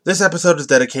This episode is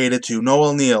dedicated to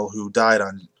Noel Neill, who died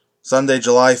on Sunday,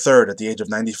 July 3rd at the age of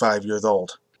 95 years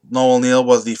old. Noel Neill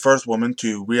was the first woman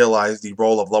to realize the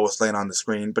role of Lois Lane on the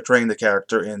screen, portraying the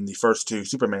character in the first two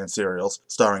Superman serials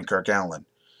starring Kirk Alyn.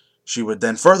 She would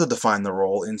then further define the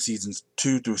role in seasons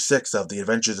 2 through 6 of The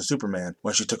Adventures of Superman,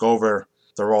 when she took over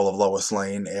the role of Lois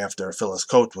Lane after Phyllis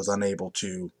Coates was unable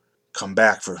to come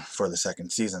back for the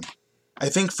second season. I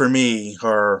think for me,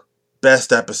 her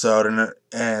best episode,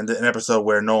 and an episode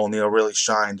where Noel Neill really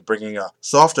shined, bringing a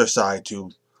softer side to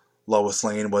Lois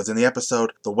Lane, was in the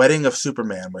episode The Wedding of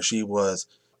Superman, where she was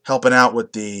helping out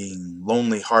with the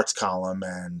Lonely Hearts column,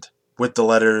 and with the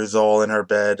letters all in her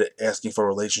bed asking for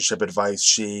relationship advice,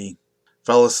 she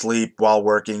fell asleep while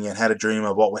working and had a dream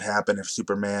of what would happen if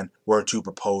Superman were to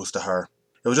propose to her.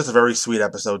 It was just a very sweet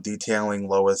episode detailing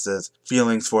Lois's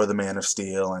feelings for the Man of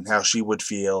Steel and how she would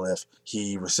feel if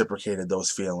he reciprocated those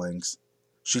feelings.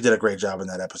 She did a great job in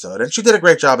that episode, and she did a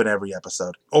great job in every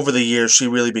episode. Over the years, she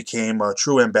really became a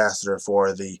true ambassador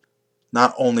for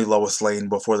not only Lois Lane,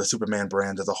 but for the Superman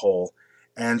brand as a whole,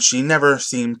 and she never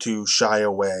seemed to shy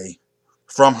away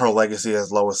from her legacy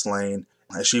as Lois Lane,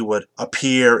 as she would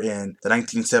appear in the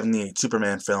 1978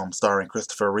 Superman film starring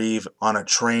Christopher Reeve on a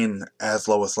train as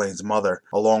Lois Lane's mother,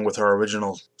 along with her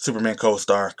original Superman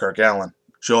co-star Kirk Alyn.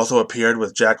 She also appeared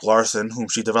with Jack Larson, whom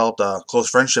she developed a close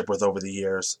friendship with over the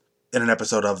years, in an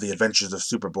episode of The Adventures of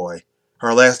Superboy.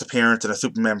 Her last appearance in a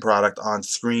Superman product on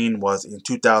screen was in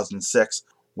 2006,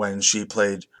 when she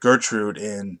played Gertrude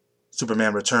in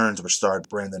Superman Returns, which starred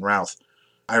Brandon Routh.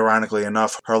 Ironically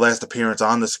enough, her last appearance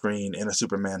on the screen in a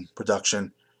Superman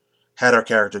production had her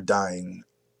character dying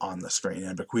on the screen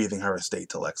and bequeathing her estate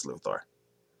to Lex Luthor.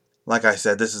 Like I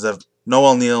said, this is of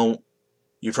Noel Neill.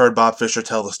 You've heard Bob Fisher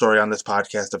tell the story on this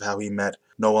podcast of how he met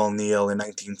Noel Neill in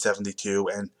 1972,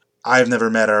 and I've never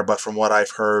met her, but from what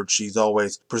I've heard, she's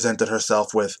always presented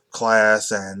herself with class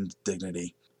and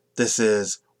dignity. This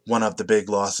is one of the big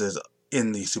losses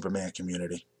in the Superman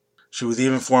community. She was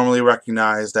even formally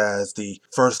recognized as the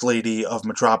First Lady of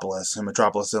Metropolis in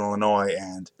Metropolis, Illinois,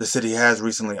 and the city has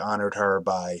recently honored her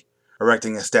by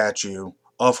erecting a statue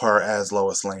of her as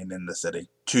Lois Lane in the city.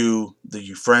 To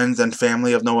the friends and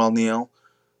family of Noel Neill,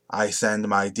 I send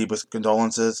my deepest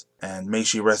condolences, and may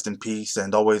she rest in peace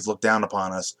and always look down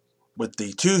upon us with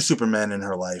the two Supermen in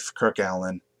her life, Kirk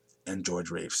Alyn and George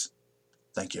Reeves.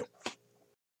 Thank you.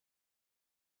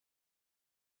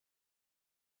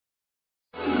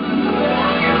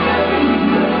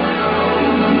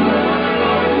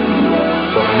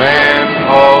 Man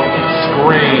of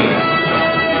Screen.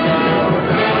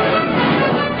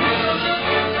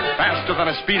 Faster than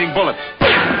a speeding bullet.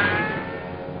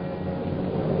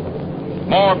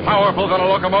 More powerful than a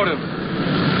locomotive.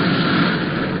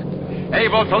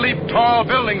 Able to leap tall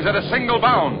buildings at a single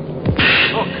bound.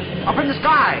 Look, up in the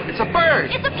sky. It's a bird.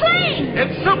 It's a plane.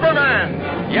 It's Superman.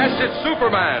 Yes, it's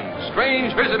Superman.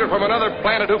 Strange visitor from another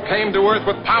planet who came to Earth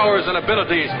with powers and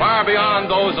abilities far beyond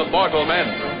those of mortal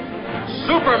men.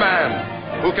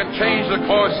 Superman, who can change the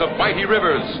course of mighty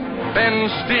rivers,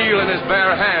 bend steel in his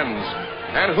bare hands,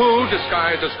 and who,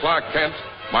 disguised as Clark Kent,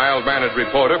 mild-mannered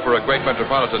reporter for a great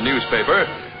metropolitan newspaper,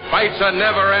 fights a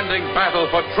never-ending battle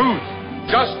for truth,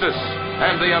 justice,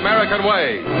 and the American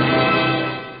way.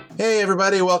 Hey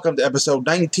everybody, welcome to episode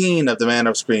 19 of the Man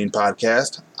of Screen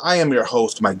podcast. I am your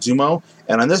host, Mike Zumo,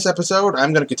 and on this episode,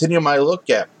 I'm going to continue my look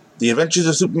at The Adventures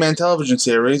of Superman television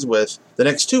series with the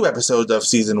next two episodes of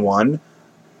Season 1,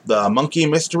 The Monkey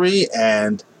Mystery,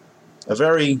 and a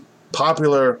very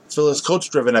popular Phyllis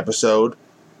Coates-driven episode,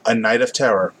 A Night of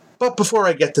Terror. But before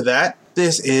I get to that,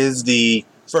 this is the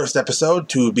first episode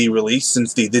to be released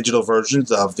since the digital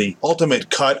versions of the ultimate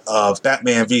cut of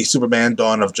Batman v Superman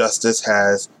Dawn of Justice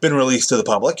has been released to the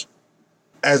public.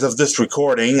 As of this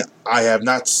recording, I have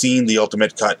not seen the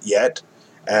ultimate cut yet,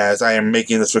 as I am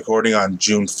making this recording on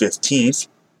June 15th.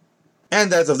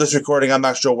 And as of this recording, I'm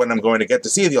not sure when I'm going to get to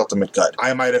see the ultimate cut.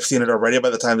 I might have seen it already by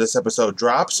the time this episode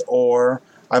drops, or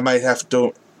I might have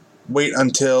to wait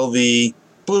until the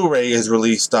Blu-ray is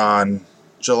released on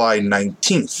July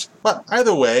 19th. But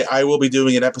either way, I will be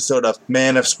doing an episode of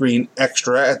Man of Screen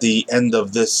Extra at the end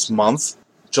of this month,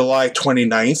 July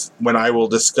 29th, when I will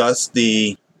discuss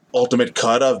the ultimate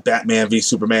cut of Batman v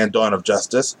Superman Dawn of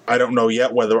Justice. I don't know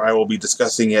yet whether I will be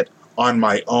discussing it on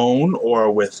my own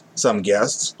or with some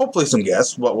guests. Hopefully some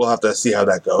guests, but we'll have to see how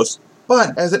that goes.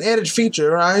 But as an added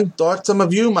feature, I thought some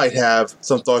of you might have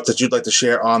some thoughts that you'd like to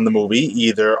share on the movie,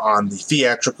 either on the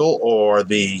theatrical or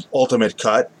the ultimate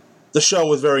cut. The show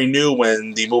was very new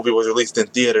when the movie was released in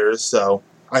theaters, so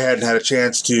I hadn't had a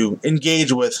chance to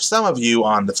engage with some of you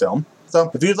on the film. So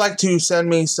if you'd like to send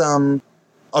me some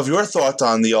of your thoughts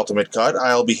on the Ultimate Cut.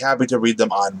 I'll be happy to read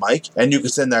them on mic, and you can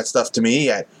send that stuff to me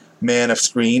at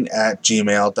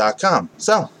manofscreen@gmail.com.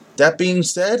 So, that being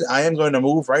said, I am going to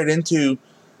move right into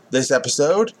this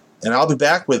episode, and I'll be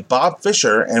back with Bob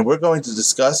Fisher, and we're going to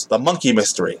discuss the Monkey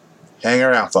Mystery. Hang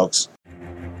around, folks.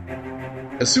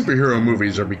 As superhero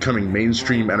movies are becoming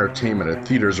mainstream entertainment at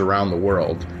theaters around the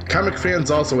world, comic fans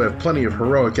also have plenty of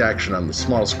heroic action on the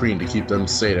small screen to keep them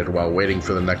sated while waiting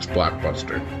for the next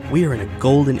blockbuster. We are in a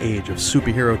golden age of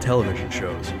superhero television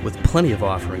shows, with plenty of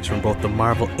offerings from both the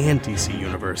Marvel and DC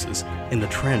universes, and the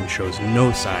trend shows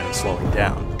no sign of slowing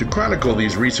down. To chronicle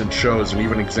these recent shows and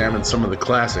even examine some of the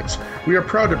classics, we are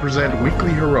proud to present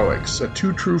Weekly Heroics, a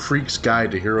two true freaks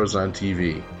guide to heroes on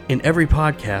TV. In every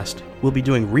podcast, we'll be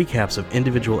doing recaps of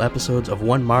individual episodes of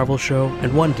one Marvel show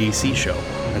and one DC show,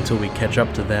 until we catch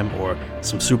up to them or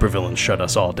some supervillains shut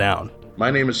us all down.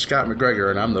 My name is Scott McGregor,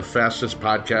 and I'm the fastest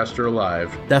podcaster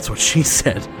alive. That's what she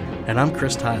said. And I'm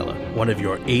Chris Tyler, one of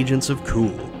your agents of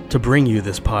cool. To bring you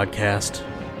this podcast,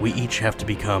 we each have to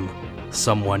become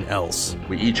someone else.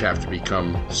 We each have to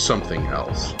become something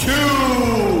else.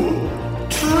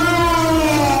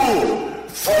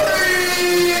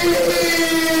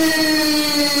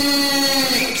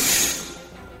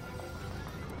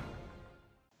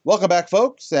 Welcome back,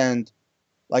 folks, and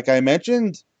like I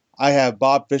mentioned, I have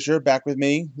Bob Fisher back with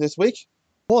me this week.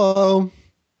 Hello.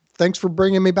 Thanks for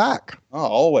bringing me back. Oh,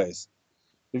 always.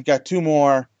 We've got two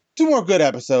more good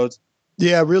episodes.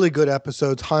 Yeah, really good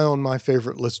episodes. High on my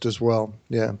favorite list as well.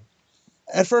 Yeah.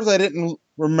 At first, I didn't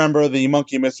remember the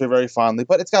Monkey Mystery very fondly,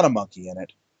 but it's got a monkey in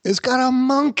it. It's got a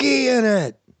monkey in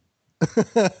it.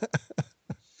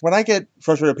 When I get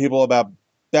frustrated with people about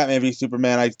Batman v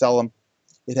Superman, I tell them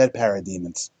it had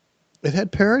parademons. It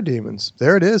had parademons.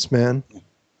 There it is, man.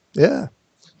 Yeah.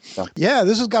 So, yeah,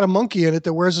 this has got a monkey in it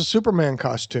that wears a Superman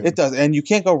costume. it does, and you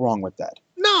can't go wrong with that.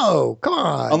 No, come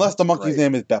on. Unless the monkey's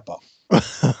name is Beppo.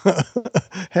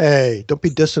 Hey, don't be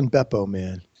dissing Beppo,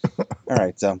 man. All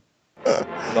right, so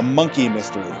the Monkey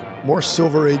Mystery. More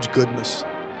Silver Age goodness.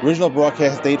 Original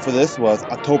broadcast date for this was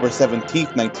October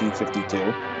 17th, 1952.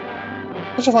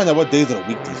 I should find out what days of the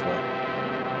week these were.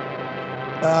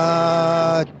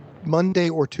 Monday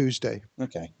or Tuesday.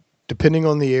 Okay. Depending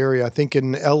on the area. I think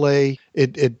in LA,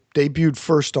 it debuted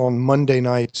first on Monday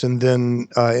nights, and then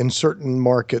in certain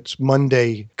markets,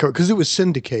 Monday, because it was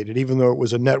syndicated, even though it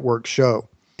was a network show.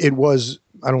 It was,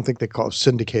 I don't think they call it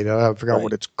syndicated. I forgot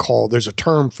what it's called. There's a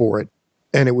term for it.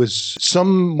 And it was,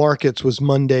 some markets was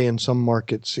Monday, and some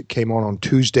markets it came on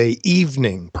Tuesday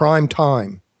evening, prime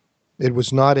time. It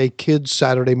was not a kids'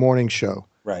 Saturday morning show.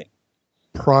 Right.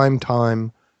 Prime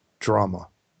time drama.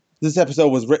 This episode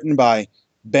was written by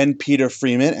Ben Peter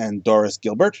Freeman and Doris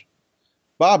Gilbert.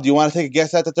 Bob, do you want to take a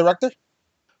guess at the director?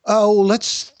 Oh,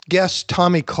 let's guess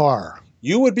Tommy Carr.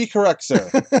 You would be correct, sir.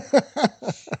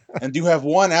 And you have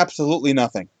won absolutely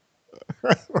nothing.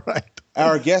 Right.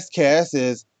 Our guest cast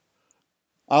is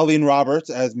Eileen Roberts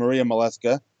as Maria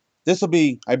Maleska. This will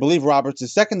be, I believe,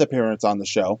 Roberts' second appearance on the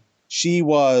show. She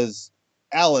was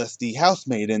Alice, the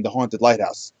housemaid in The Haunted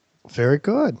Lighthouse. Very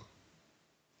good.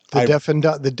 The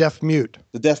deaf mute.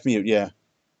 The deaf mute, yeah.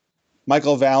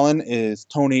 Michael Vallon is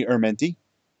Tony Ermenti.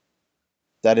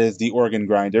 That is the organ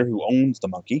grinder who owns the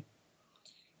monkey.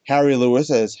 Harry Lewis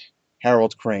as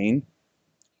Harold Crane.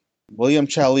 William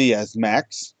Chali as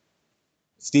Max.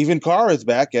 Stephen Carr is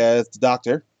back as the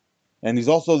doctor. And he's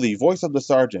also the voice of the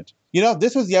sergeant. You know,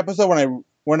 this was the episode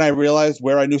when I realized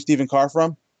where I knew Stephen Carr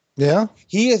from. Yeah?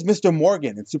 He is Mr.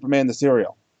 Morgan in Superman the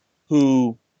Serial,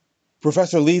 who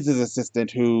Professor Leeds'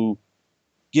 assistant, who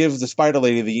gives the Spider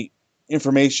Lady the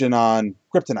information on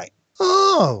kryptonite.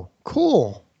 Oh,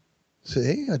 cool.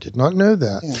 See, I did not know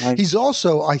that. Yeah, He's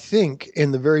also, I think,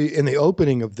 in the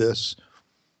opening of this,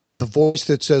 the voice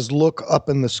that says, "Look up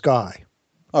in the sky."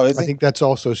 Oh, is I he? think that's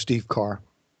also Steve Carr.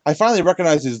 I finally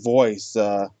recognized his voice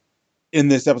in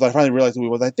this episode. I finally realized who he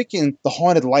was. I think in The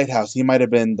Haunted Lighthouse, he might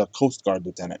have been the Coast Guard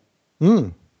lieutenant.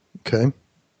 Okay.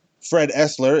 Fred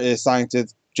Essler is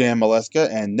scientist Jan Maleska,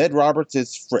 and Ned Roberts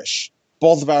is Frisch.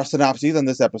 Both of our synopses on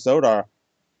this episode are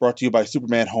brought to you by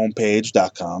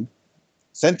SupermanHomepage.com.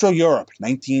 Central Europe,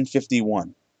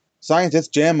 1951.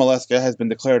 Scientist Jan Maleska has been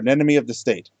declared an enemy of the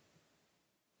state.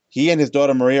 He and his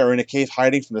daughter Maria are in a cave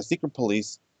hiding from the secret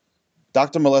police.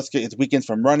 Dr. Maleska is weakened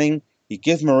from running. He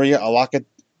gives Maria a locket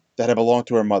that had belonged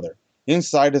to her mother.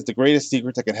 Inside is the greatest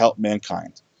secret that can help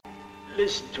mankind.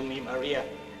 Listen to me, Maria.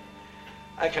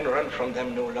 I can run from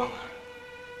them no longer.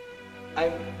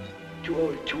 I'm too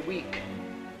old, too weak.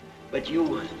 But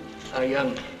you are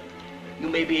young. You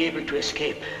may be able to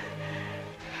escape.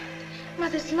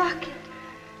 Mother's locket.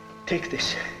 Take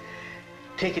this.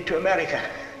 take it to America,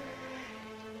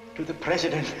 to the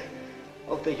President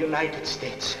of the United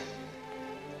States.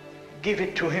 Give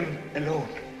it to him alone,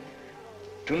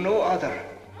 to no other.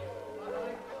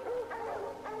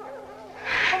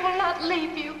 I will not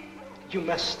leave you. You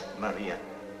must, Maria.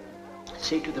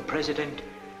 Say to the President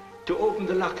to open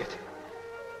the locket.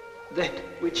 That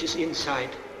which is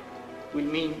inside will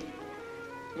mean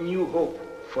new hope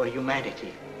for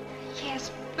humanity. Yes,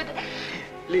 but...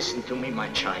 Listen to me, my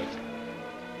child.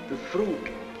 The fruit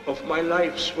of my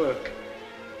life's work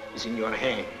is in your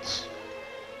hands.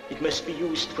 It must be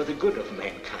used for the good of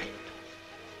mankind.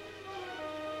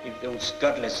 If those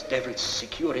godless devils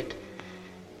secure it,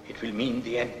 it will mean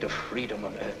the end of freedom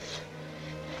on earth.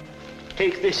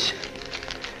 Take this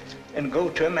and go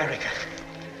to America.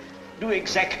 Do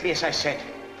exactly as I said,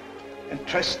 and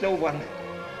trust no one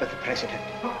but the President.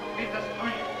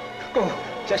 Go,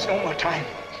 just one more time.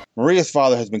 Maria's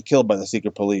father has been killed by the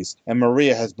secret police, and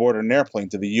Maria has boarded an airplane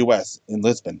to the U.S. in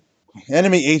Lisbon.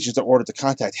 Enemy agents are ordered to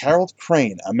contact Harold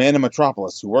Crane, a man in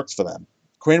Metropolis who works for them.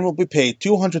 Crane will be paid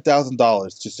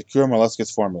 $200,000 to secure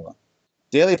Moleskine formula.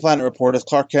 Daily Planet reporters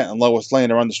Clark Kent and Lois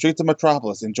Lane are on the streets of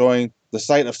Metropolis enjoying the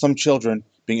sight of some children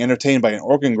being entertained by an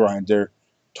organ grinder,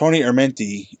 Tony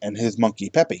Armenti, and his monkey,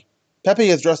 Peppy. Peppy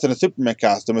is dressed in a Superman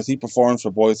costume as he performs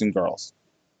for boys and girls.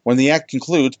 When the act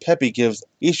concludes, Peppy gives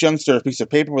each youngster a piece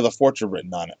of paper with a fortune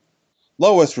written on it.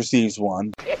 Lois receives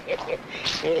one.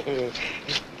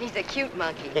 He's a cute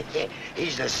monkey.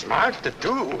 He's a smart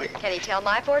too. Can he tell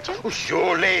my fortune? Oh,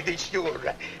 sure, lady,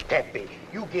 sure. Peppy,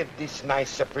 you give this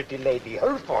nice, pretty lady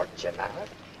her fortune, huh?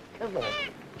 Come on.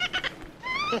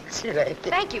 See, lady.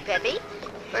 Thank you, Peppy.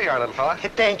 There you are, little fella.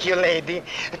 Thank you, lady.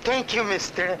 Thank you,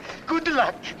 mister. Good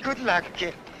luck. Good luck.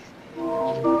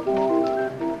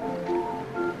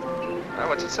 Well,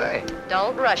 what'd you say?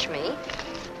 Don't rush me.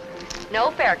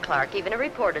 No fair, Clark. Even a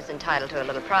reporter's entitled to a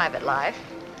little private life.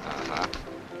 Uh-huh.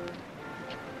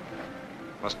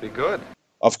 Must be good.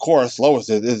 Of course, Lois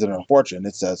isn't a fortune.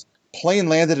 It says, plane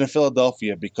landed in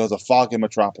Philadelphia because of fog in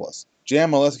Metropolis.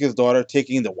 Jan Moleskine's daughter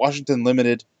taking the Washington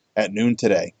Limited at noon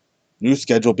today. New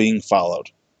schedule being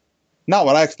followed. Not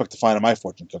what I expect to find in my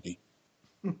fortune cookie.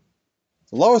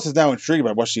 Lois is now intrigued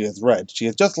by what she has read. She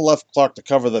has just left Clark to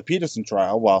cover the Peterson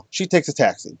trial while she takes a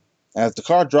taxi. As the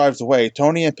car drives away,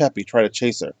 Tony and Peppy try to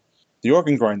chase her. The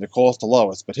organ grinder calls to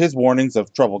Lois, but his warnings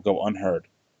of trouble go unheard.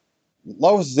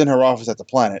 Lois is in her office at the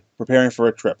Planet, preparing for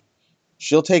a trip.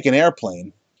 She'll take an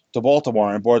airplane to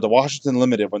Baltimore and board the Washington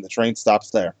Limited when the train stops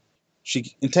there.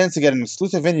 She intends to get an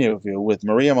exclusive interview with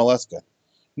Maria Moleskine.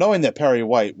 Knowing that Perry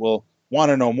White will want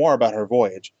to know more about her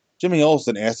voyage, Jimmy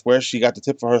Olsen asks where she got the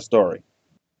tip for her story.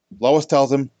 Lois tells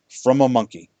him, from a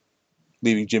monkey,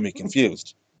 leaving Jimmy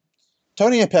confused.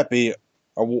 Tony and Peppy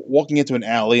are walking into an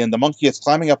alley, and the monkey is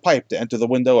climbing a pipe to enter the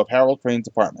window of Harold Crane's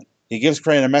apartment. He gives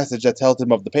Crane a message that tells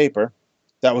him of the paper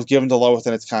that was given to Lois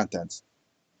and its contents.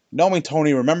 Knowing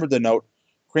Tony remembered the note,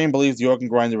 Crane believes the organ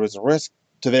grinder is a risk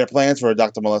to their plans for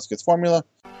Dr. Moleskine's formula.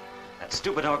 That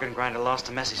stupid organ grinder lost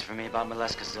a message for me about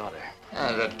Moleskine's daughter.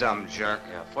 Oh, the dumb jerk.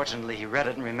 Yeah, fortunately, he read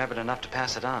it and remembered enough to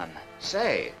pass it on.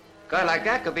 Say, a guy like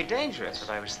that could be dangerous. That's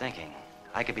what I was thinking.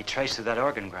 I could be traced through that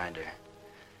organ grinder.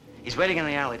 He's waiting in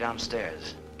the alley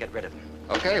downstairs. Get rid of him.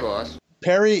 Okay, boss.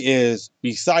 Perry is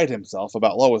beside himself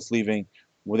about Lois leaving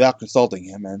without consulting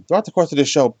him, and throughout the course of this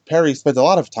show, Perry spends a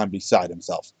lot of time beside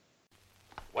himself.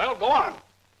 Well, go on.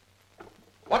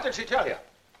 What did she tell you?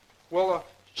 Well,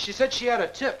 she said she had a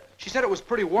tip. She said it was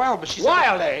pretty wild, but she said...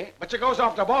 Wild, eh? But she goes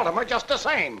off to Baltimore just the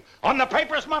same. On the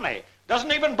paper's money.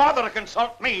 Doesn't even bother to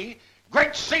consult me.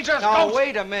 Great Caesar's Now, ghost.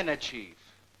 wait a minute, Chief.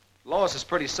 Lois is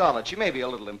pretty solid. She may be a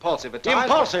little impulsive at times.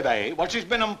 Impulsive, eh? Well, she's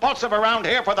been impulsive around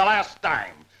here for the last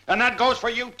time. And that goes for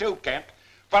you too, Kent.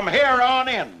 From here on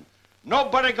in,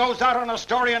 nobody goes out on a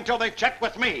story until they check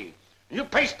with me. You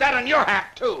paste that in your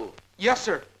hat, too. Yes,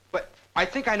 sir. But I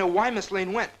think I know why Miss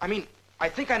Lane went. I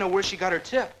think I know where she got her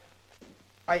tip.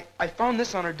 I found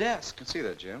this on her desk. I can see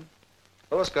that, Jim.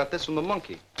 Lois got this from the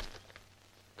monkey.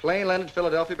 Plane landed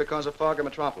Philadelphia because of fog in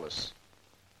Metropolis.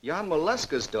 Jan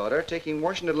Moleskine's daughter taking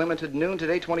Washington Limited noon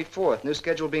today, 24th. New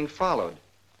schedule being followed.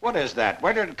 What is that?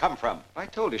 Where did it come from? I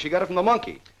told you, she got it from the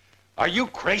monkey. Are you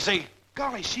crazy?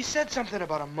 Golly, she said something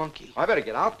about a monkey. I better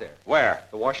get out there. Where?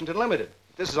 The Washington Limited.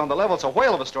 If this is on the level, it's a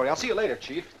whale of a story. I'll see you later,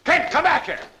 Chief. Kent, come back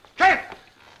here! Kent!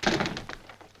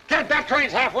 Kent, that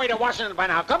train's halfway to Washington by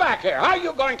now. Come back here. How are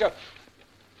you going to...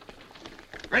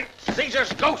 Great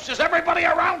Caesar's ghost! Is everybody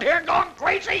around here gone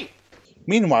crazy?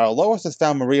 Meanwhile, Lois has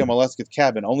found Maria Moleskine's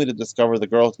cabin only to discover the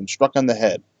girl has been struck on the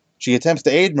head. She attempts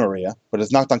to aid Maria, but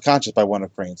is knocked unconscious by one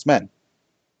of Crane's men.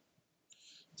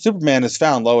 Superman has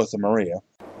found Lois and Maria.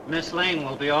 Miss Lane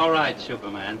will be all right,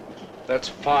 Superman. That's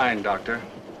fine, Doctor.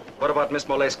 What about Miss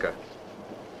Moleska?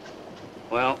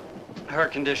 Well, her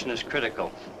condition is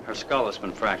critical. Her skull has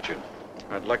been fractured.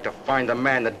 I'd like to find the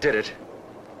man that did it.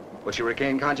 Will she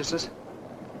regain consciousness?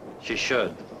 She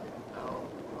should.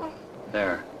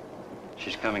 There.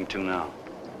 She's coming to now.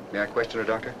 May I question her,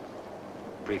 Doctor?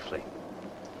 Briefly.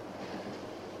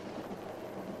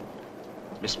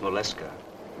 Miss Moleska.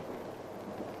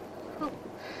 Who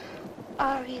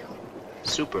are you?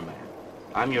 Superman.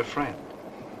 I'm your friend.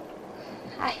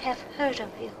 I have heard of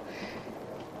you.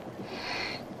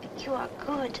 You are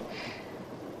good.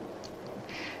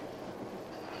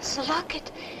 The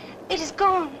locket, it is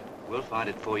gone. We'll find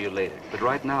it for you later. But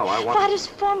right now, I want... Father's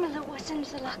formula was in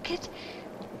the locket.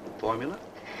 Formula?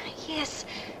 Yes.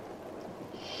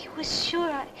 He was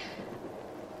sure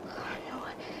Oh, no.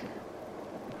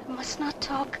 I must not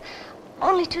talk.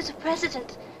 Only to the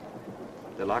president.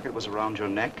 The locket was around your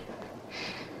neck?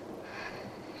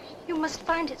 You must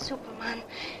find it, Superman.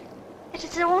 It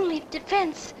is the only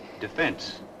defense.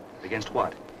 Defense? Against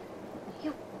what?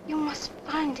 You must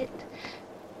find it.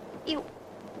 You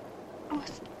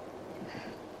must...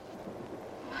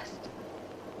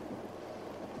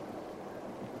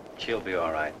 She'll be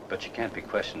all right, but she can't be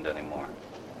questioned anymore.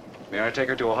 May I take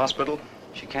her to a hospital?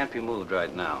 She can't be moved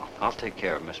right now. I'll take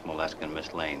care of Miss Moleska and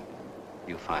Miss Lane.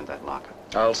 You find that locker.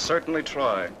 I'll certainly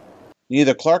try.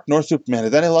 Neither Clark nor Superman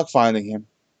has any luck finding him.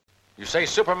 You say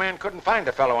Superman couldn't find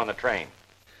the fellow on the train?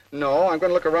 No, I'm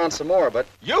going to look around some more, but...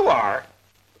 You are?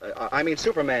 I mean,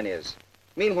 Superman is.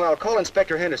 Meanwhile, call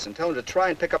Inspector Henderson. Tell him to try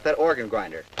and pick up that organ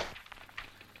grinder.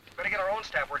 Better get our own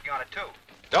staff working on it, too.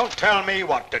 Don't tell me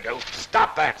what to do.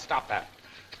 Stop that, stop that.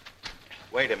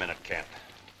 Wait a minute, Kent.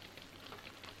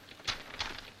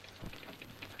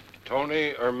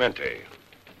 Tony Ermenti,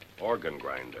 organ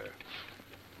grinder.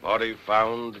 Body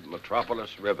found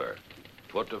Metropolis River,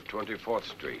 foot of 24th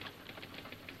Street.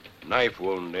 Knife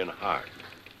wound in heart.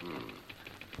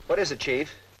 What is it,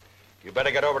 Chief? You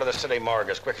better get over to the city morgue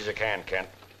as quick as you can, Kent.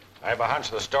 I have a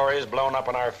hunch the story is blown up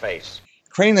in our face.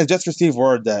 Crane has just received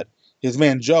word that his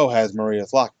man Joe has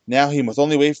Maria's lock. Now he must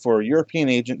only wait for a European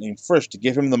agent named Frisch to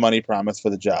give him the money promised for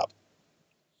the job.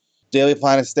 Daily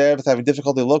Planet staff is having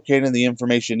difficulty locating the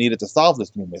information needed to solve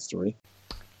this new mystery.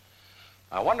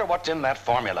 I wonder what's in that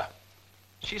formula.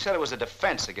 She said it was a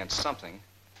defense against something.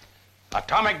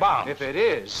 Atomic bomb. If it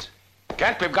is...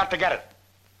 Kent, we've got to get it.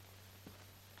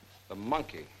 The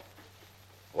monkey.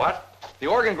 What? The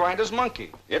organ grinder's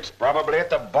monkey. It's probably at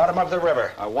the bottom of the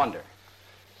river. I wonder.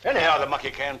 Anyhow, the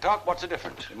monkey can't talk. What's the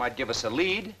difference? It might give us a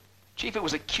lead. Chief, it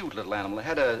was a cute little animal. It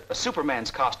had a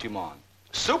Superman's costume on.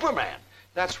 Superman?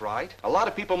 That's right. A lot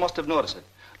of people must have noticed it.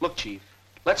 Look, Chief,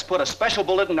 let's put a special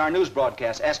bulletin in our news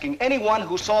broadcast asking anyone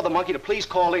who saw the monkey to please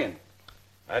call in.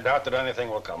 I doubt that anything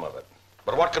will come of it.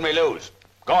 But what can we lose?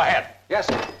 Go ahead. Yes,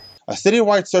 sir. A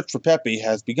citywide search for Pepe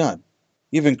has begun.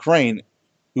 Even Crane,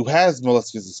 who has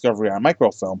Moleska's discovery on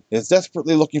microfilm, is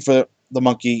desperately looking for the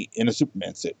monkey in a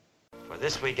Superman suit. For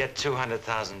this, we get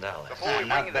 $200,000.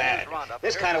 Not bad.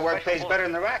 This kind of work pays better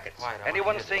than the rackets.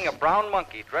 Anyone seeing a brown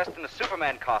monkey dressed in a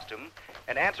Superman costume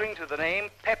and answering to the name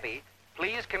Pepe,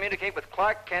 please communicate with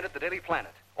Clark Kent at the Daily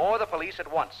Planet, or the police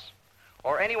at once.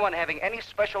 Or anyone having any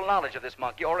special knowledge of this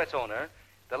monkey or its owner,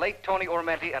 the late Tony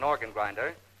Ermenti, an organ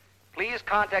grinder, please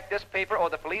contact this paper or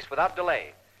the police without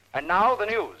delay. And now, the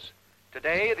news.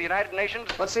 Today, the United Nations...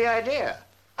 What's the idea?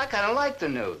 I kind of like the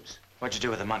news. What'd you do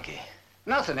with the monkey?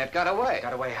 Nothing. It got away.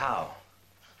 Got away how?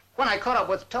 When I caught up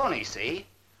with Tony, see?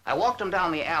 I walked him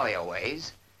down the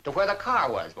alleyways to where the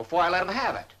car was before I let him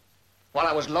have it. While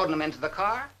I was loading him into the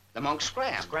car, the monk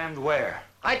scrammed. Scrammed where?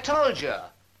 I told you.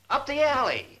 Up the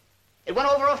alley. It went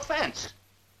over a fence.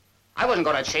 I wasn't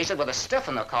going to chase it with a stiff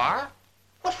in the car.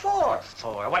 What for?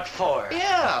 What for?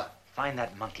 Yeah. Find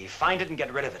that monkey. Find it and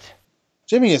get rid of it.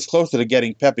 Jimmy is closer to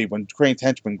getting Pepe when Crane's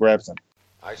henchman grabs him.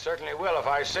 I certainly will if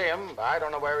I see him. I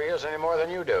don't know where he is any more than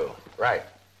you do. Right.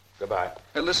 Goodbye.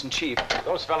 Hey, listen, Chief.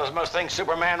 Those fellas must think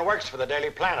Superman works for the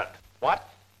Daily Planet. What?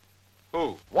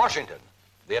 Who? Washington.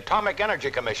 The Atomic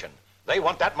Energy Commission. They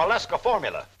want that Moleska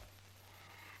formula.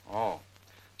 Oh.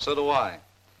 So do I.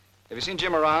 Have you seen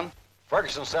Jim around?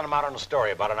 Ferguson sent him out on a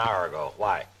story about an hour ago.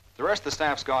 Why? The rest of the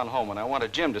staff's gone home, and I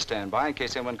wanted Jim to stand by in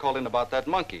case anyone called in about that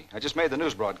monkey. I just made the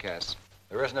news broadcast.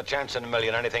 There isn't a chance in a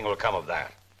million anything will come of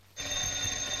that.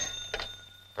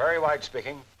 Perry White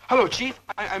speaking. Hello, Chief.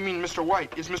 I mean, Mr.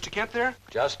 White. Is Mr. Kent there?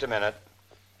 Just a minute.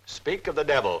 Speak of the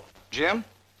devil. Jim?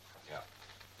 Yeah.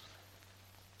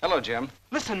 Hello, Jim.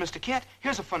 Listen, Mr. Kent,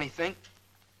 here's a funny thing.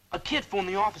 A kid phoned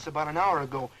the office about an hour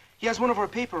ago. He has one of our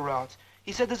paper routes.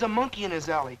 He said there's a monkey in his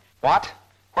alley. What?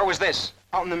 Where was this?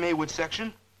 Out in the Maywood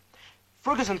section.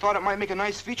 Ferguson thought it might make a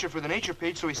nice feature for the nature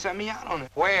page, so he sent me out on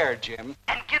it. Where, Jim?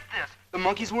 And get this, the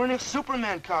monkey's wearing a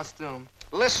Superman costume.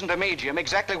 Listen to me, Jim.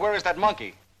 Exactly where is that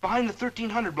monkey? Behind the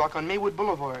 1300 block on Maywood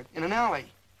Boulevard, in an alley.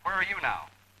 Where are you now?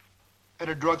 At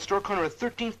a drugstore corner of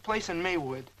 13th Place in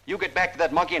Maywood. You get back to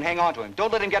that monkey and hang on to him.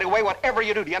 Don't let him get away whatever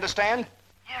you do. Do you understand?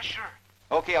 Yeah, sure.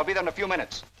 Okay, I'll be there in a few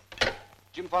minutes.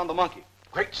 Jim found the monkey.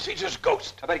 Great Caesar's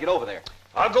ghost. I better get over there.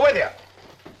 I'll go with you.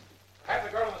 Have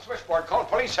the girl on the switchboard call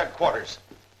police headquarters.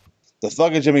 The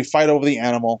Thug and Jimmy fight over the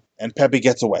animal, and Peppy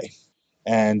gets away.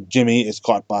 And Jimmy is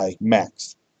caught by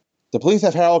Max. The police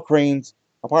have Harold Crane's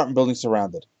apartment building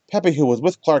surrounded. Peppy, who was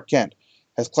with Clark Kent,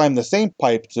 has climbed the same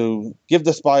pipe to give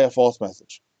the spy a false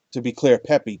message. To be clear,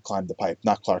 Peppy climbed the pipe,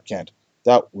 not Clark Kent.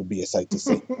 That would be a sight to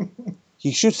see.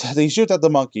 He shoots at the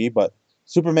monkey, but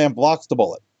Superman blocks the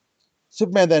bullet.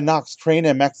 Superman then knocks Crane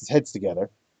and Max's heads together.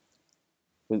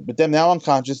 With them now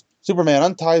unconscious, Superman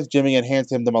unties Jimmy and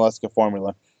hands him the Molesca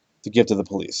formula to give to the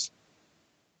police.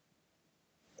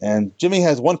 And Jimmy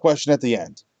has one question at the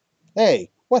end. Hey,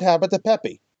 what happened to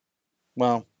Peppy?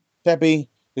 Well, Peppy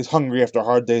is hungry after a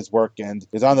hard day's work and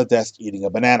is on the desk eating a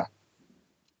banana.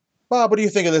 Bob, what do you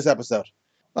think of this episode?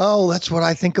 Oh, that's what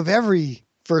I think of every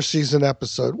first season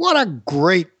episode. What a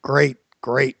great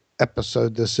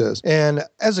episode this is. And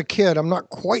as a kid, I'm not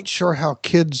quite sure how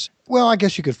kids, well, I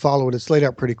guess you could follow it. It's laid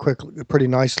out pretty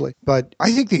nicely. But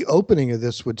I think the opening of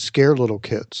this would scare little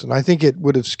kids. And I think it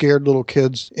would have scared little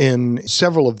kids in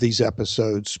several of these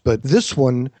episodes. But this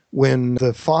one, when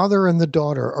the father and the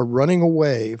daughter are running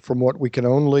away from what we can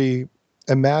only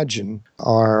imagine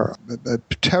are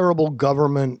terrible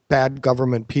government, bad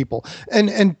government people.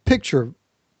 And picture,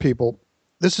 people,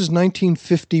 this is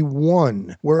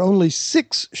 1951. We're only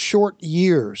 6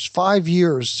 years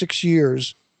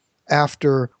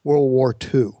after World War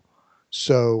II.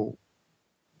 So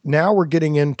now we're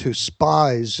getting into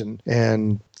spies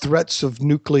and threats of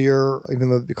nuclear, even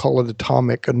though they call it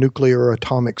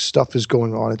atomic stuff is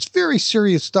going on. It's very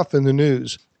serious stuff in the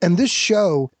news. And this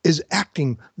show is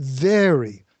acting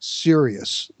very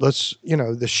serious.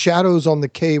 The shadows on the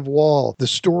cave wall, the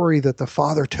story that the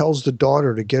father tells the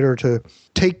daughter to get her to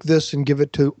take this and give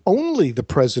it to only the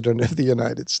president of the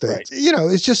United States.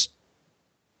 Right.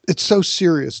 It's so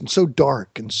serious and so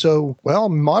dark and so, well,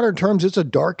 in modern terms, it's a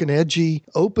dark and edgy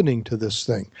opening to this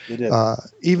thing. It is.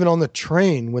 Even on the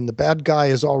train, when the bad guy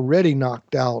is already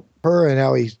knocked out, her and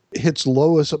how he hits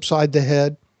Lois upside the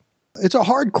head. It's a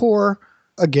hardcore,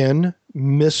 again,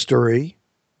 mystery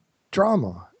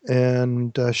drama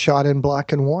and shot in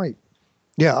black and white.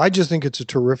 Yeah, I just think it's a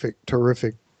terrific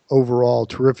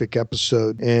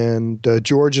episode. And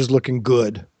George is looking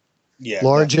good. Yeah,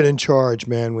 Large and in charge,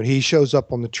 man. When he shows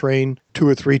up on the train 2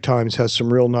 or 3 times, has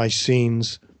some real nice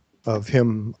scenes of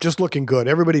him just looking good.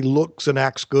 Everybody looks and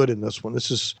acts good in this one. This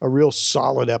is a real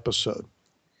solid episode.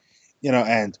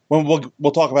 And when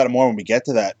we'll talk about it more when we get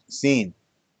to that scene.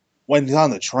 When he's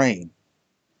on the train,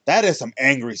 that is some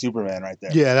angry Superman right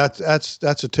there. Yeah, that's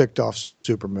a ticked off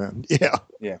Superman. Yeah.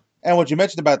 Yeah. And what you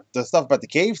mentioned about the stuff about the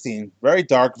cave scene, very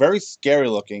dark, very scary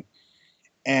looking.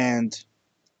 And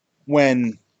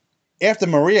after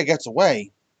Maria gets away,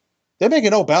 they're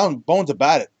making no bones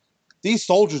about it. These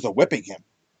soldiers are whipping him.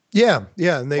 Yeah,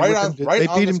 and they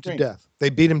beat him to death.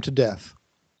 They beat him to death.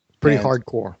 Pretty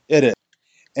hardcore. It is.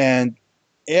 And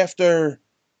after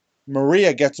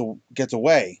Maria gets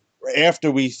away,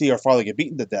 after we see her father get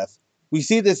beaten to death, we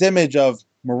see this image of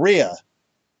Maria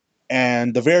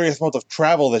and the various modes of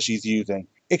travel that she's using.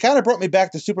 It kind of brought me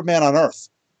back to Superman on Earth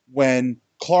when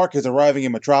Clark is arriving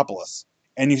in Metropolis.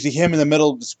 And you see him in the middle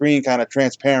of the screen, kind of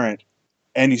transparent,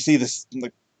 and you see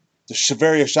the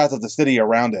various shots of the city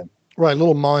around him. Right,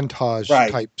 little montage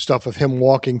type stuff of him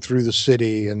walking through the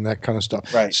city and that kind of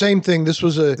stuff. Right. Same thing. This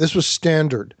was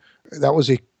standard. That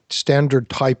was a standard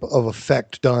type of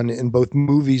effect done in both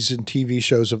movies and TV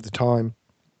shows of the time.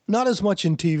 Not as much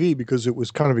in TV because it was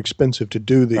kind of expensive to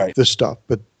do this stuff,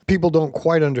 but people don't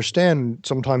quite understand.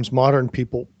 Sometimes modern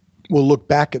people will look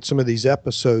back at some of these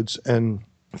episodes and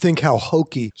think how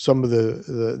hokey some of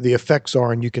the effects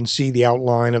are, and you can see the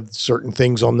outline of certain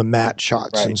things on the matte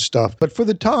shots and stuff. But for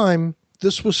the time,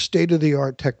 this was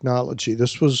state-of-the-art technology.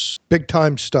 This was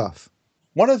big-time stuff.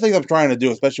 One of the things I'm trying to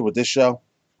do, especially with this show,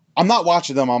 I'm not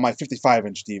watching them on my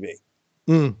 55-inch TV.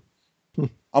 I'm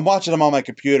watching them on my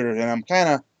computer, and I'm kind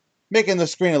of making the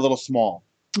screen a little small.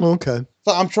 Okay.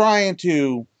 So I'm trying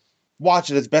to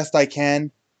watch it as best I can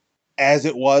as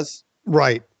it was.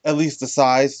 Right. At least the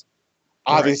size.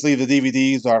 Obviously, the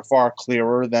DVDs are far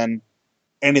clearer than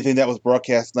anything that was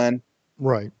broadcast then.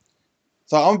 Right.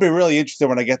 So I'm going to be really interested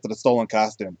when I get to the stolen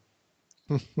costume.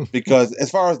 Because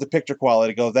as far as the picture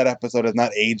quality goes, that episode has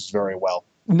not aged very well.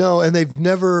 No, and they've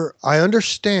never. I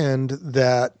understand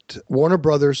that Warner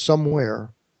Brothers somewhere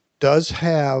does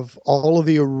have all of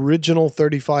the original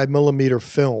 35 millimeter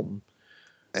film.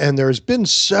 And there's been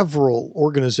several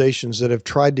organizations that have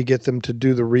tried to get them to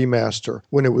do the remaster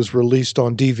when it was released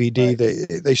on DVD.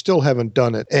 Right. They still haven't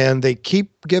done it. And they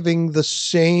keep giving the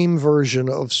same version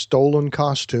of stolen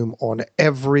costume on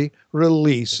every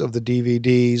release of the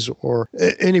DVDs or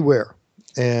anywhere.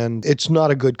 And it's not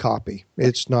a good copy.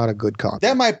 It's not a good copy.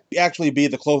 That might actually be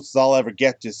the closest I'll ever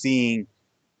get to seeing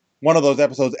one of those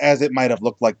episodes as it might have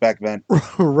looked like back then.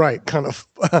 Right. Kind of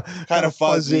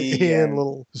fuzzy and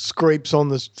little scrapes on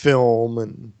this film.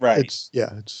 And right.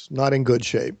 It's not in good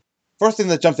shape. First thing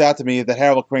that jumps out to me is that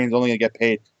Harold Crane's only going to get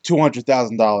paid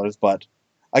 $200,000, but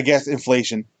I guess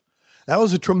inflation. That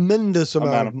was a tremendous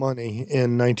amount of money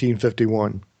in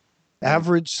 1951.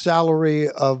 Average salary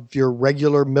of your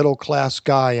regular middle-class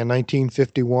guy in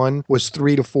 1951 was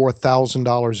 $3,000 to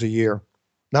 $4,000 a year.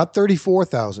 Not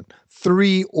 34,000,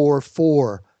 3,000 or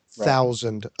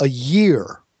 4,000 a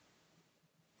year.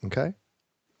 Okay.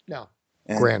 Now,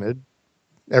 granted,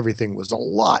 everything was a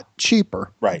lot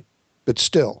cheaper. Right. But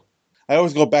still. I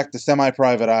always go back to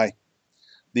Semi-Private Eye,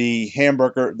 the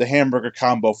hamburger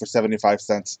combo for 75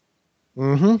 cents.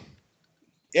 Mm-hmm.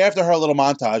 After her little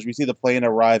montage, we see the plane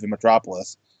arrive in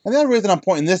Metropolis. And the other reason I'm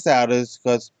pointing this out is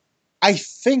because I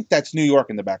think that's New York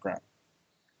in the background.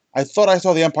 I thought I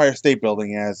saw the Empire State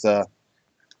Building as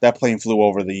that plane flew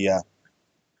over the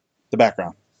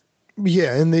background.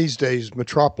 Yeah, in these days,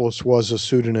 Metropolis was a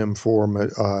pseudonym for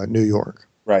New York.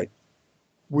 Right.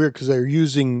 Weird because they're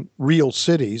using real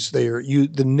cities.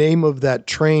 The name of that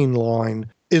train line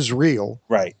is real.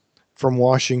 Right. From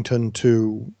Washington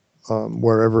to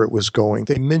wherever it was going.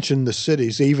 They mentioned the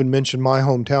cities. They even mentioned my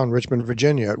hometown, Richmond,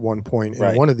 Virginia, at one point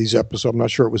in one of these episodes. I'm not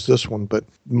sure it was this one, but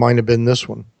it might have been this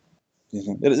one.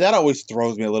 Mm-hmm. That always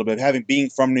throws me a little bit. Being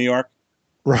from New York,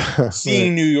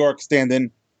 seeing New York stand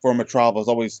in for Metropolis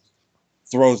always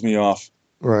throws me off.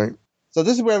 Right. So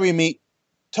this is where we meet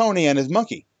Tony and his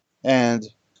monkey. And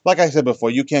like I said before,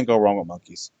 you can't go wrong with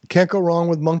monkeys. Can't go wrong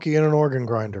with monkey and an organ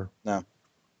grinder. No.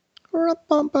 I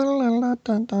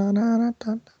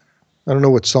don't know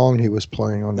what song he was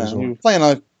playing on this one. He was playing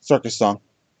a circus song.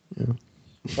 Yeah.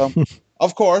 So,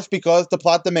 of course, because the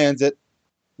plot demands it,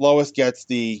 Lois gets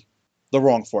the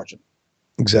wrong fortune.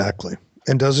 Exactly.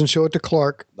 And doesn't show it to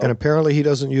Clark. Nope. And apparently he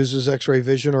doesn't use his X-ray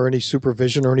vision or any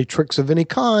supervision or any tricks of any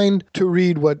kind to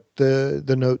read what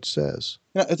the note says.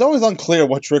 It's always unclear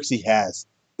what tricks he has.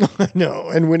 No,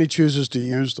 and when he chooses to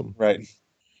use them. Right.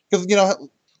 Because,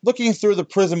 looking through the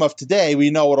prism of today, we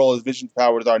know what all his vision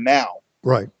powers are now.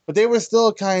 Right. But they were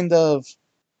still kind of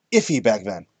iffy back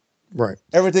then. Right.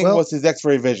 Everything was his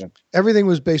X-ray vision. Everything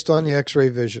was based on the X-ray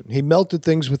vision. He melted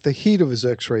things with the heat of his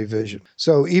X-ray vision.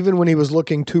 So even when he was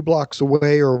looking 2 blocks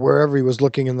away or wherever he was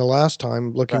looking in the last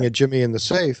time, looking at Jimmy in the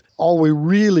safe, all we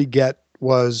really get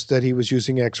was that he was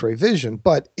using X-ray vision.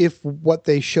 But if what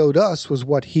they showed us was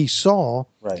what he saw,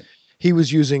 he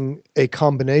was using a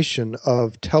combination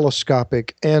of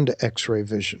telescopic and X-ray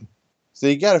vision. So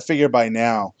you got to figure by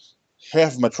now,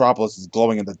 half of Metropolis is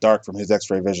glowing in the dark from his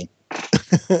X-ray vision.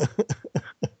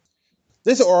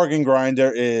 This organ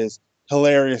grinder is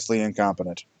hilariously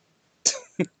incompetent.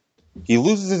 He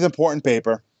loses his important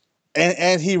paper,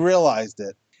 and he realized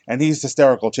it, and he's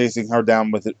hysterical, chasing her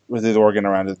down with his organ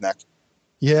around his neck.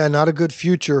 Yeah, not a good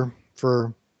future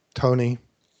for Tony.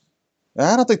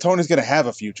 I don't think Tony's going to have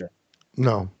a future.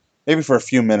 No. Maybe for a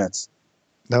few minutes.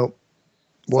 Nope.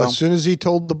 Well, as soon as he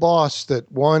told the boss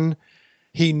that, 1,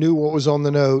 he knew what was on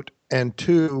the note, and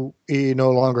 2, he no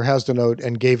longer has the note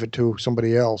and gave it to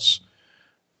somebody else.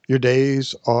 Your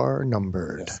days are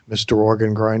numbered, Mr.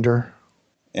 Organ Grinder.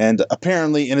 And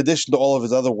apparently, in addition to all of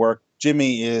his other work,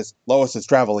 Jimmy is Lois's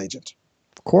travel agent.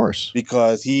 Of course.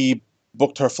 Because he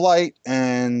booked her flight,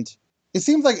 and it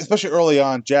seems like, especially early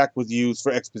on, Jack was used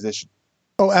for exposition.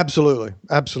 Oh, absolutely.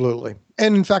 Absolutely.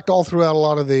 And in fact, all throughout a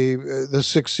lot of the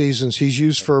 6 seasons, he's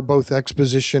used for both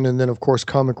exposition and then, of course,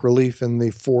 comic relief in the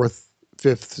 4th,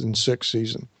 5th, and 6th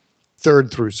season.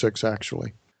 3rd through 6,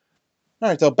 actually. All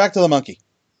right, so back to the monkey.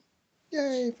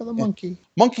 Yay for the monkey.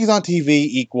 Monkeys on TV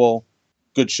equal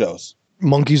good shows.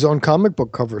 Monkeys on comic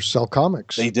book covers sell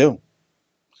comics. They do.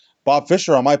 Bob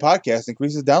Fisher on my podcast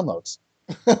increases downloads.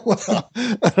 Well,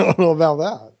 I don't know about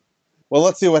that. Well,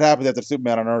 let's see what happens after the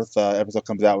Superman on Earth episode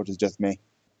comes out, which is just me.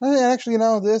 Actually,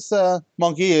 this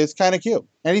monkey is kind of cute.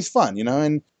 And he's fun,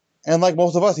 and like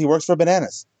most of us, he works for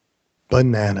bananas.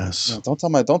 Bananas. Don't tell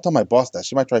my boss that.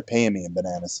 She might try paying me in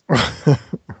bananas.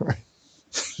 Right.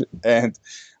 And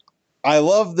I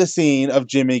love the scene of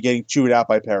Jimmy getting chewed out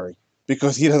by Perry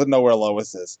because he doesn't know where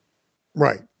Lois is.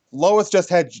 Right. Lois just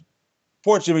had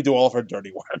poor Jimmy do all of her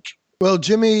dirty work. Well,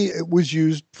 Jimmy was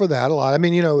used for that a lot. I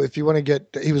mean, if you want to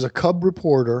get, he was a cub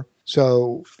reporter.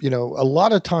 So, a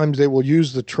lot of times they will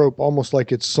use the trope almost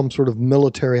like it's some sort of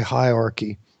military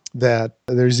hierarchy, that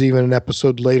there's even an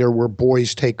episode later where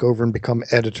boys take over and become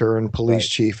editor and police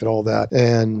chief and all that.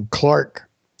 And Clark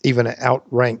even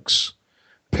outranks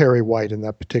Perry White in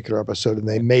that particular episode. And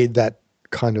they made that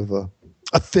kind of a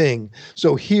thing.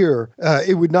 So here,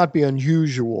 it would not be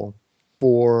unusual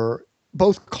for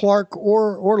both Clark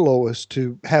or Lois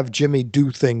to have Jimmy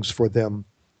do things for them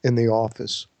in the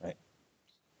office. Right.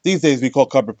 These days we call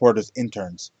cub reporters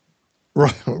interns.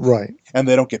 Right. And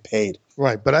they don't get paid.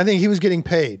 Right, but I think he was getting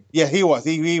paid. Yeah, he was.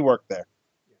 He worked there.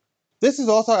 This is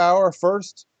also our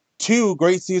first 2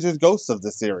 Great Caesar's Ghosts of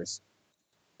this series.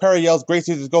 Perry yells Great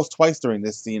Caesar's Ghost twice during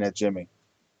this scene at Jimmy.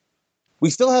 We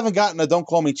still haven't gotten a Don't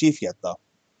Call Me Chief yet, though.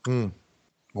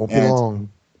 Won't be long.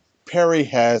 Perry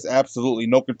has absolutely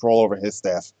no control over his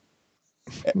staff.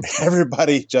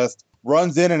 Everybody just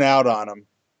runs in and out on him.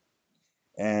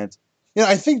 And,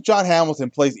 I think John Hamilton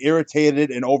plays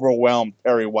irritated and overwhelmed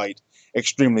Perry White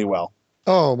extremely well.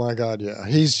 Oh, my God, yeah.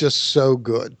 He's just so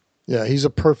good. Yeah, he's a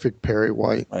perfect Perry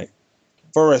White. Right.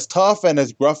 For as tough and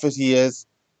as gruff as he is,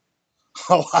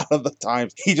 a lot of the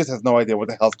times he just has no idea what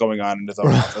the hell's going on in his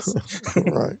own office.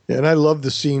 Right. And I love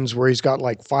the scenes where he's got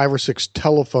like 5 or 6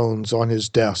 telephones on his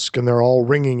desk and they're all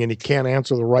ringing and he can't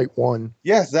answer the right one.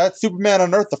 Yes, that's Superman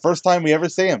on Earth, the first time we ever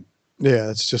see him. Yeah,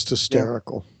 it's just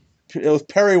hysterical. Yeah. It was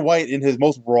Perry White in his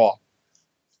most raw.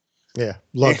 Yeah,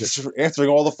 loved it. Answering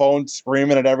all the phones,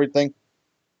 screaming at everything.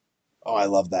 Oh, I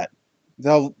love that.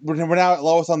 So we're now at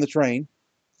Lois on the train,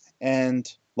 and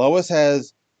Lois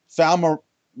has found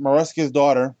Mariska's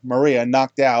daughter, Maria,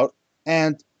 knocked out,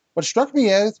 and what struck me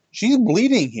is she's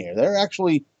bleeding here. They're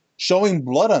actually showing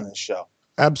blood on this show.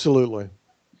 Absolutely.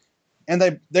 And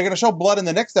they're going to show blood in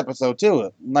the next episode,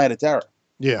 too, Night of Terror.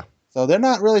 Yeah. So they're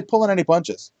not really pulling any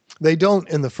punches. They don't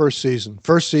in the first season.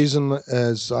 First season,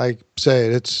 as I say,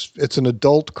 it's an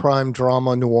adult crime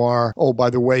drama noir. Oh, by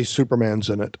the way, Superman's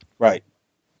in it. Right.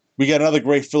 We get another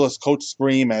great Phyllis Coates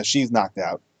scream as she's knocked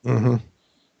out. Mm-hmm.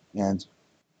 And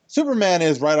Superman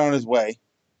is right on his way.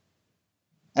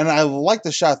 And I like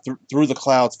the shot through the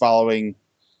clouds following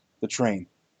the train.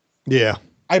 Yeah.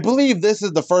 I believe this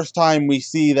is the first time we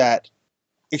see that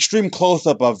extreme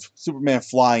close-up of Superman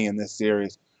flying in this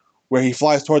series, where he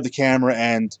flies toward the camera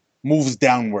and moves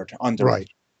downward under it.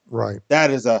 Right. That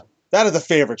is a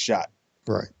favorite shot.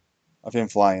 Right. Of him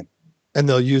flying. And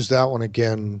they'll use that one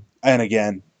again. And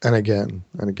again. And again.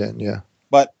 And again, yeah.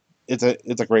 But it's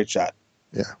a great shot.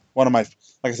 Yeah. One of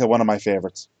my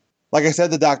favorites. Like I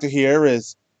said, the Doctor here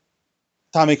is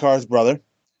Tommy Carr's brother.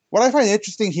 What I find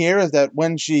interesting here is that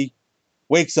when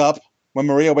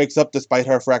Maria wakes up despite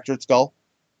her fractured skull,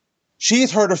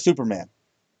 she's heard of Superman.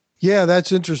 Yeah,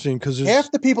 that's interesting because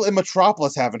half the people in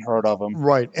Metropolis haven't heard of him.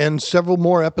 Right, and several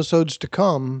more episodes to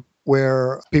come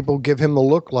where people give him the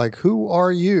look like, "Who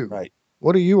are you? Right.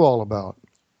 What are you all about?"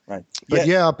 Right. But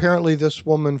yeah, apparently this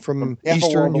woman from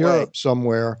Eastern Europe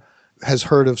somewhere has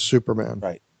heard of Superman.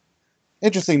 Right.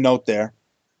 Interesting note there.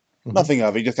 Mm-hmm. Nothing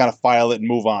of it. You just kind of file it and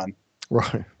move on.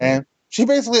 Right. And she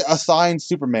basically assigns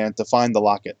Superman to find the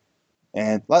locket.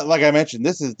 And like I mentioned,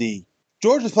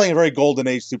 George is playing a very golden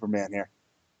age Superman here.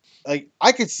 Like,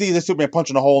 I could see this Superman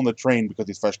punching a hole in the train because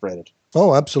he's frustrated.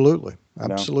 Oh, absolutely.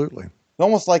 Absolutely.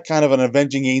 Almost like kind of an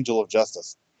avenging angel of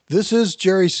justice. This is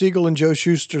Jerry Siegel and Joe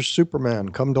Shuster's Superman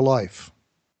come to life.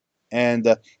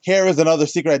 And here is another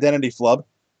secret identity flub,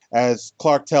 as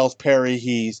Clark tells Perry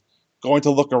he's going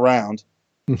to look around,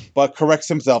 but corrects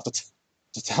himself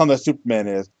to tell him that Superman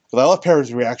is. Because I love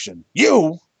Perry's reaction.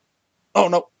 You? Oh,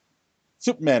 no.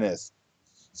 Superman is.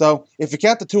 So, if you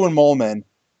count the 2 in Mole Men,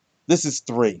 this is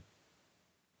 3.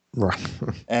 Right.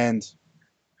 And,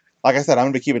 like I said, I'm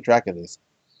going to be keeping track of these.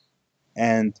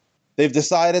 And they've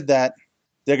decided that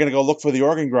they're going to go look for the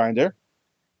organ grinder.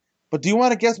 But do you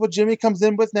want to guess what Jimmy comes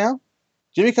in with now?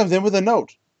 Jimmy comes in with a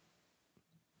note.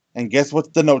 And guess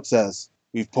what the note says?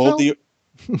 We've pulled the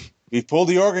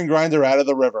organ grinder out of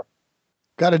the river.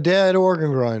 Got a dead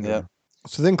organ grinder. Yeah.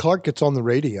 So then Clark gets on the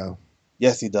radio.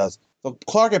 Yes, he does. So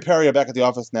Clark and Perry are back at the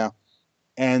office now.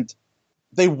 And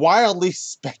they wildly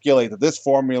speculate that this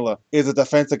formula is a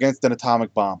defense against an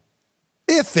atomic bomb.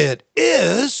 If it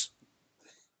is.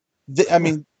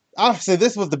 Obviously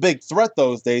this was the big threat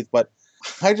those days, but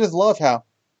I just love how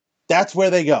that's where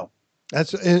they go.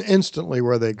 That's instantly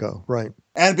where they go, right.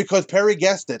 And because Perry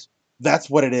guessed it, that's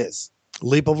what it is.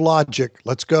 Leap of logic.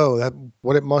 Let's go. That's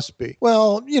what it must be.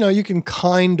 Well, you can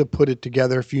kind of put it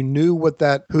together if you knew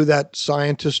who that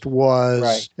scientist was,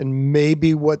 Right. and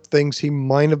maybe what things he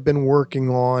might have been working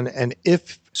on. And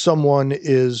if someone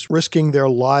is risking their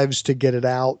lives to get it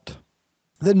out,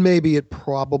 then maybe it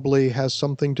probably has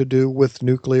something to do with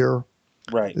nuclear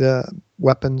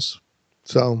weapons.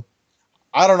 So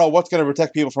I don't know what's going to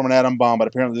protect people from an atom bomb, but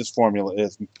apparently this formula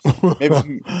is.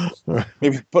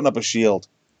 Maybe putting up a shield.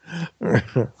 Right.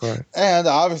 And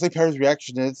obviously Perry's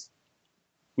reaction is,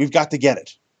 we've got to get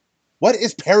it. What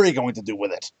is Perry going to do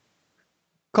with it?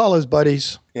 Call his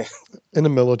buddies Yeah. in the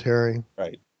military.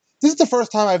 Right. This is the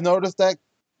first time I've noticed that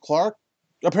Clark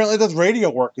apparently does radio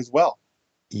work as well.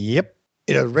 Yep.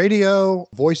 Radio,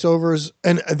 voiceovers,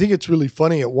 and I think it's really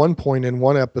funny. At one point in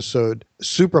one episode,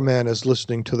 Superman is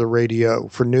listening to the radio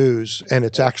for news, and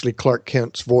it's actually Clark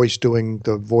Kent's voice doing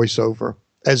the voiceover,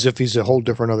 as if he's a whole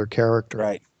different other character.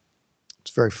 Right.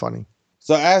 It's very funny.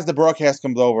 So as the broadcast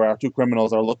comes over, our two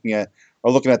criminals are looking at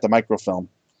the microfilm.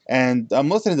 And I'm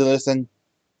listening to this, and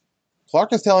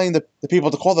Clark is telling the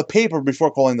people to call the paper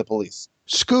before calling the police.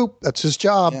 Scoop. That's his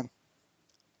job. Yeah.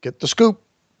 Get the scoop.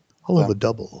 I love a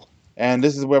double. And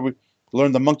this is where we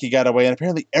learn the monkey got away, and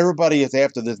apparently everybody is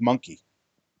after this monkey.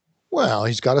 Well,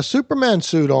 he's got a Superman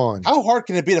suit on. How hard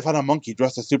can it be to find a monkey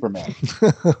dressed as Superman?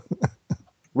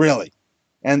 Really.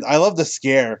 And I love the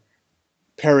scare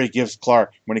Perry gives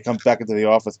Clark when he comes back into the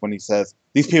office when he says,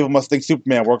 these people must think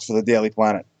Superman works for the Daily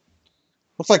Planet.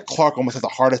 Looks like Clark almost has a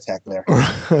heart attack there.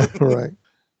 Right.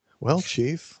 Well,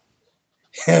 Chief.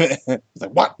 He's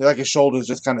like, what? Like his shoulders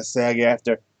just kind of sag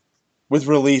with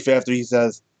relief after he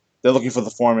says they're looking for the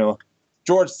formula.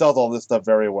 George sells all this stuff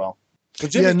very well.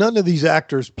 Yeah, none of these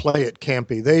actors play it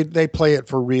campy. They play it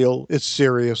for real. It's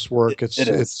serious work. It's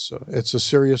a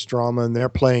serious drama, and they're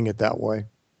playing it that way.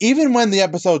 Even when the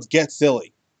episodes get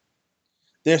silly,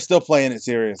 they're still playing it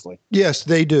seriously. Yes,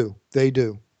 they do. They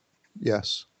do.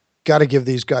 Yes. Got to give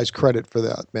these guys credit for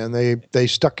that, man. They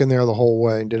stuck in there the whole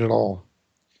way and did it all.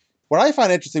 What I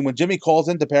find interesting, when Jimmy calls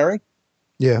into Perry,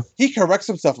 yeah, he corrects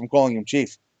himself from calling him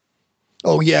Chief.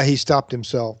 Oh, yeah, he stopped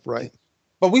himself, right.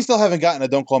 But we still haven't gotten a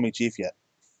Don't Call Me Chief yet.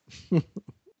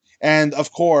 And,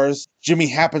 of course, Jimmy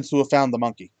happens to have found the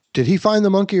monkey. Did he find the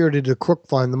monkey, or did the crook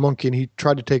find the monkey and he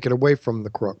tried to take it away from the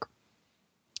crook?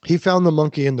 He found the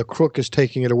monkey and the crook is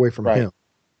taking it away from him.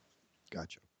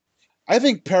 Gotcha. I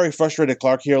think Perry frustrated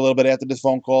Clark here a little bit after this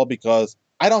phone call, because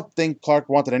I don't think Clark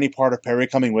wanted any part of Perry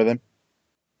coming with him.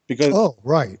 Because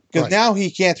now he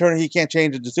can't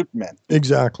change into Superman.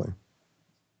 Exactly.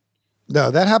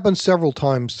 No, that happens several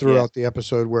times throughout the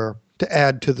episode, where to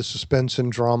add to the suspense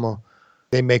and drama,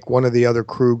 they make one of the other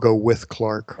crew go with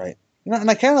Clark. Right. And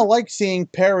I kind of like seeing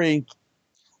Perry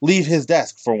leave his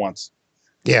desk for once.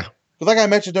 Yeah. Because like I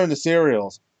mentioned during the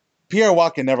serials, Pierre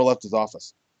Watkin never left his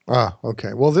office. Ah,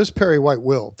 okay. Well, this Perry White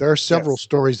will. There are several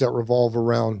stories that revolve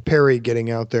around Perry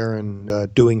getting out there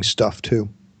and doing stuff too.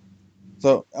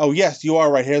 So, oh yes, you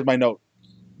are right. Here's my note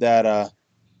that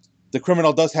the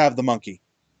criminal does have the monkey.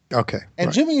 Okay.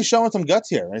 And Jimmy is showing some guts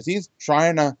here as he's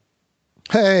trying to.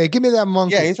 Hey, give me that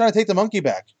monkey. Yeah, he's trying to take the monkey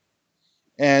back.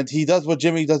 And he does what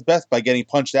Jimmy does best by getting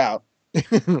punched out.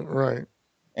 Right.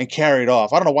 And carried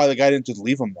off. I don't know why the guy didn't just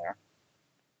leave him there.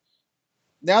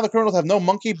 Now the criminals have no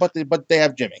monkey, but they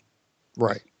have Jimmy.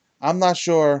 Right. I'm not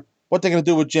sure what they're going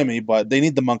to do with Jimmy, but they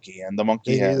need the monkey, and the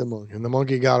monkey and the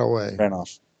monkey got away. Ran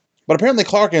off. But apparently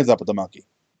Clark ends up with the monkey.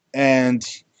 And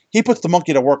he puts the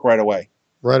monkey to work right away.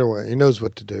 Right away. He knows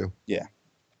what to do. Yeah.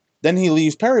 Then he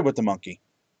leaves Perry with the monkey.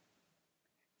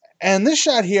 And this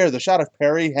shot here, the shot of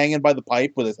Perry hanging by the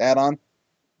pipe with his hat on.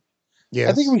 Yeah.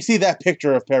 I think we see that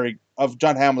picture of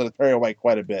John Hamilton as Perry White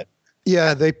quite a bit.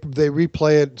 Yeah, they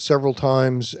replay it several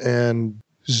times, and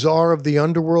Czar of the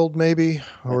Underworld, maybe?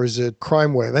 Or is it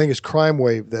Crime Wave? I think it's Crime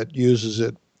Wave that uses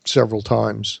it several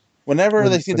times. Whenever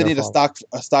they seem to need a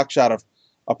stock shot of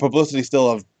a publicity still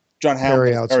of John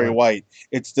Hamilton and Perry White,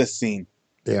 it's this scene.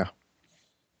 Yeah.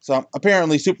 So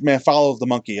apparently Superman follows the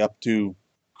monkey up to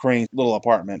Crane's little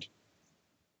apartment.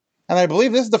 And I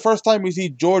believe this is the first time we see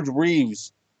George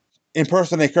Reeves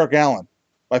impersonate Kirk Allen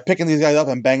by picking these guys up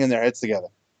and banging their heads together.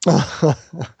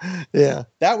 Yeah.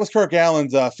 That was Kirk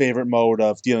Allen's favorite mode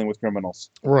of dealing with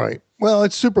criminals. Right. Well,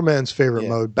 it's Superman's favorite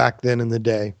mode back then in the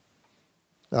day.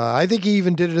 I think he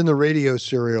even did it in the radio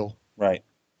serial. Right.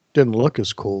 Didn't look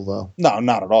as cool, though. No,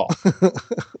 not at all.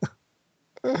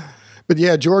 But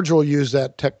yeah, George will use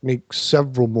that technique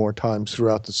several more times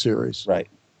throughout the series. Right.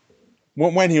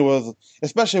 When he was,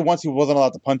 especially once he wasn't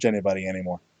allowed to punch anybody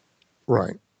anymore.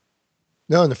 Right.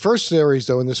 No, in the first series,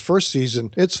 though, in this first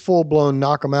season, it's full-blown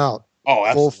knock him out. Oh,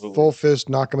 absolutely. Full fist,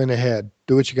 knock him in the head.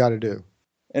 Do what you got to do.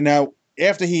 And now,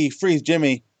 after he frees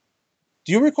Jimmy,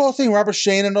 do you recall seeing Robert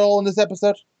Shane at all in this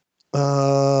episode?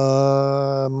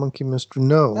 Monkey Mystery.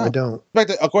 No, I don't.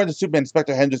 According to Superman,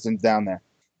 Inspector Henderson's down there.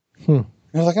 Hmm.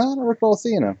 I was like, I don't recall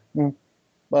seeing him.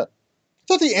 But I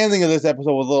thought the ending of this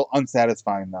episode was a little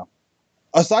unsatisfying, though.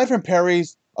 Aside from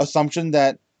Perry's assumption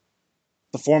that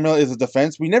the formula is a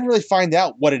defense, we never really find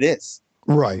out what it is.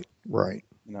 Right.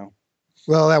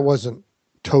 Well, that wasn't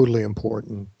totally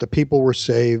important. The people were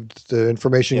saved. The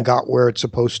information got where it's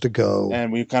supposed to go.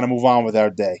 And we kind of move on with our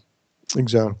day.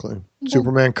 Exactly. Mm-hmm.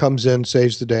 Superman comes in,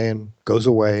 saves the day, and goes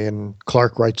away, and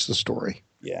Clark writes the story.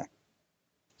 Yeah.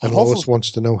 And Lois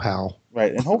wants to know how.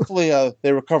 Right. And hopefully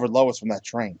they recovered Lois from that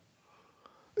train.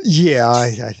 Yeah,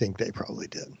 I think they probably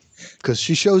did. Because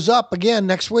she shows up again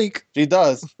next week. She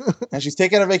does. And she's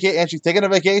taking a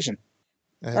vacation.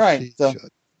 All right. So,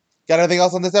 got anything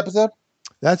else on this episode?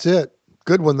 That's it.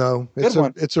 Good one, though.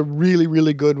 It's a really,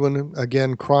 really good one.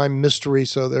 Again, crime mystery.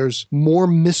 So there's more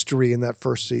mystery in that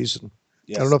first season.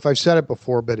 Yes. I don't know if I've said it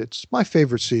before, but it's my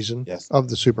favorite season of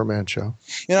the Superman show.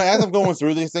 You know, as I'm going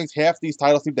through these things, half these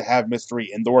titles seem to have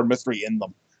the word mystery in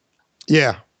them.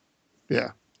 Yeah.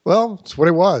 Yeah. Well, it's what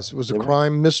it was. It was a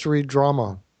crime mystery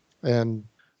drama. And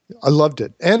I loved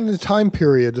it. And the time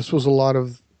period, this was a lot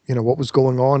of, what was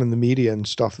going on in the media and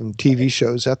stuff and TV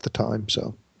shows at the time.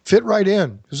 So fit right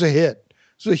in. It was a hit.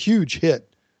 It was a huge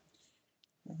hit.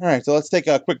 All right. So let's take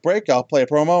a quick break. I'll play a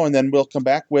promo and then we'll come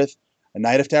back with A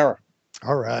Night of Terror.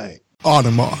 All right.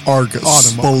 Automa,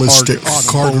 Argus, Ballistic,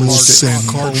 Cardinal Sin,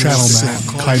 Channelman,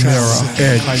 Chimera,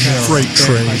 Edge, Freight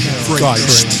Train,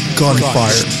 Geist,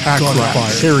 Gunfire, Hackrat,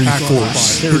 Harry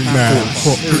Force, Hitman,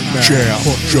 Hook, Jail,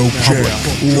 Joe Public,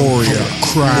 Loria,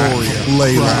 Crack,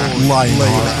 Layla,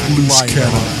 Lionheart, Loose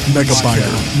Cannon, Megabiter,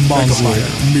 Mongol,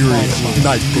 Myriad,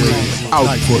 Nightblade,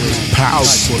 Output,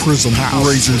 Pass, Prism,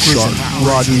 Razor Shark,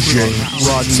 Rodney James,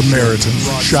 Samaritan,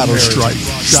 Shadow Strike,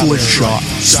 Slick Shot,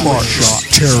 Smart Shot,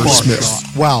 Terror Smith.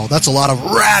 Wow, that's a lot of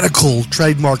radical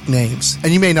trademark names.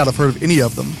 And you may not have heard of any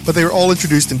of them, but they were all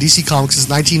introduced in DC Comics'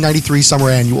 1993 summer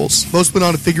annuals. Most went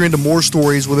on to figure into more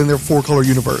stories within their four-color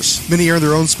universe. Many earned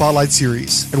their own spotlight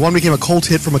series, and one became a cult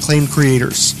hit from acclaimed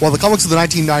creators. While the comics of the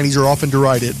 1990s are often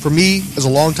derided, for me, as a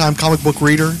longtime comic book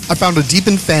reader, I found a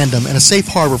deepened fandom and a safe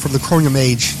harbor from the Chromium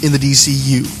Age in the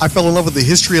DCU. I fell in love with the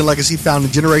history and legacy found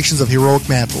in generations of heroic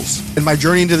mantles, and my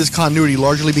journey into this continuity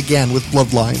largely began with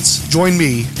Bloodlines. Join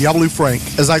me, Diablo Frank,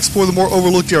 as I explore the more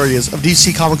overlooked areas of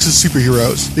DC Comics'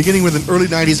 superheroes, beginning with an early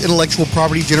 90s intellectual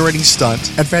property generating stunt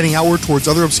and fanning outward towards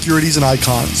other obscurities and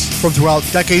icons, from throughout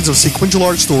decades of sequential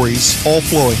art stories, all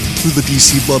flowing through the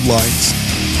DC Bloodlines.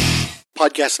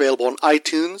 Podcast available on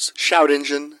iTunes, Shout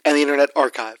Engine, and the Internet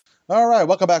Archive. All right,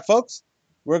 welcome back, folks.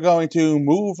 We're going to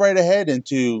move right ahead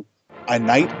into A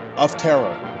Night of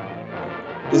Terror.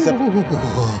 This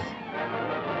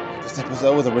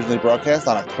episode was originally broadcast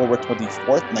on October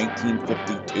 24th,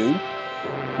 1952,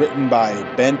 written by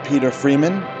Ben Peter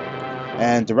Freeman,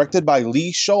 and directed by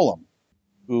Lee Sholem,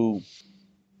 who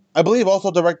I believe also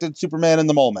directed Superman and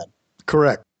the Mole Men.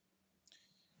 Correct.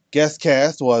 Guest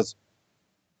cast was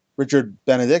Richard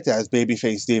Benedict as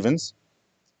Babyface Stevens,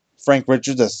 Frank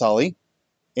Richards as Sully,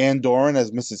 Ann Doran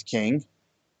as Mrs. King,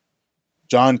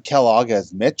 John Kellogg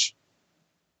as Mitch,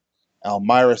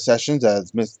 Elmira Sessions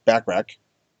as Miss Backrack,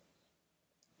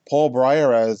 Paul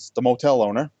Breyer as the motel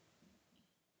owner,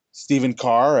 Stephen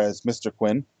Carr as Mr.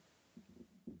 Quinn,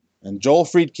 and Joel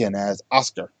Friedkin as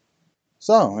Oscar.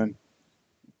 So, and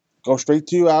go straight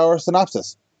to our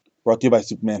synopsis, brought to you by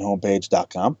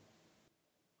SupermanHomepage.com.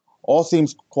 All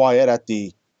seems quiet at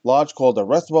the lodge called the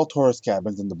Restwell Tourist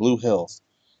Cabins in the Blue Hills.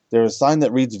 There is a sign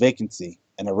that reads vacancy,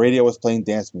 and a radio is playing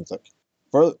dance music.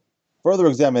 Further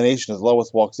examination as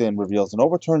Lois walks in reveals an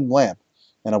overturned lamp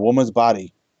and a woman's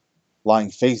body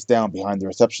lying face down behind the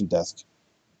reception desk.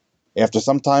 After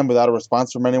some time without a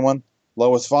response from anyone,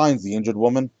 Lois finds the injured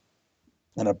woman,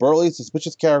 and a burly,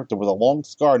 suspicious character with a long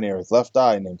scar near his left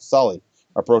eye named Sully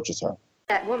approaches her.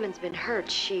 That woman's been hurt.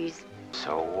 She's...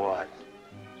 So what?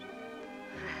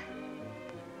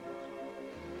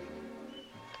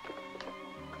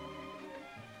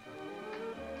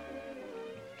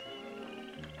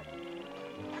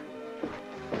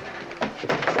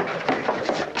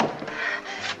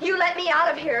 You let me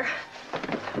out of here.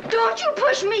 Don't you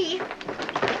push me. You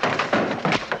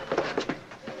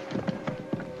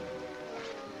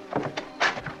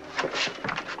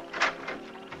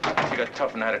got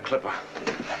tough and had a clipper.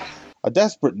 A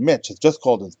desperate Mitch has just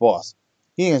called his boss.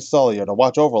 He and Sully are to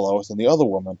watch over Lois and the other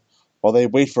woman while they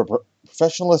wait for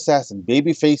professional assassin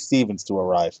Babyface Stevens to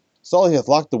arrive. Sully has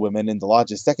locked the women in the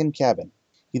lodge's second cabin.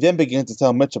 He then begins to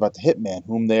tell Mitch about the hitman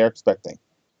whom they are expecting.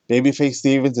 Babyface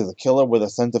Stevens is a killer with a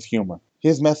sense of humor.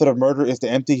 His method of murder is to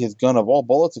empty his gun of all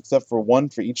bullets except for one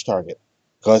for each target,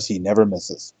 because he never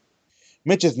misses.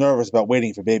 Mitch is nervous about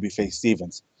waiting for Babyface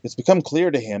Stevens. It's become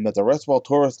clear to him that the Restwell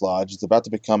Tourist Lodge is about to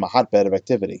become a hotbed of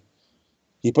activity.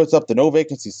 He puts up the no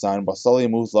vacancy sign while Sully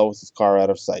moves Lois's car out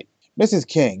of sight. Mrs.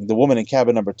 King, the woman in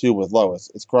cabin number 2 with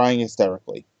Lois, is crying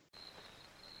hysterically.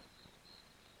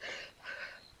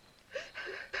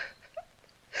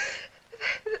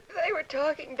 They were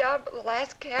talking down by the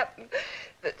last cabin,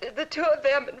 the two of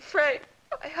them and Frank,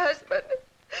 my husband.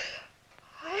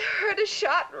 I heard a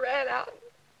shot and ran out.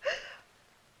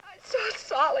 I saw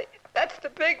Solly, that's the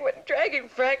big one, dragging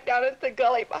Frank down into the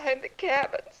gully behind the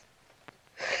cabins.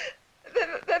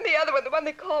 Then the other one, the one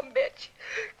they call Mitch,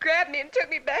 grabbed me and took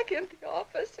me back into the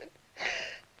office and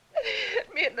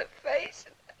hit me in the face.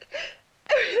 And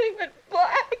everything went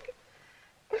black.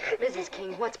 Mrs.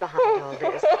 King, what's behind all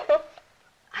this?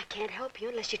 I can't help you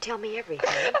unless you tell me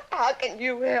everything. How can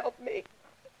you help me?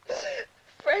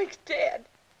 Frank's dead.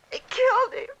 They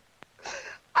killed him.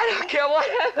 I don't care what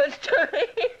happens to me.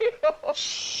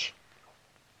 Shh.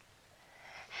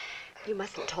 You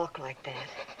mustn't talk like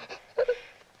that.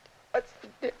 What's the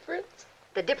difference?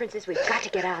 The difference is we've got to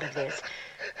get out of this.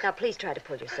 Now, please try to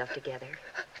pull yourself together.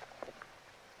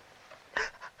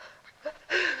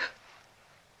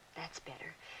 That's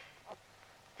better.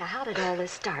 Now, how did all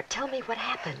this start? Tell me what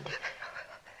happened.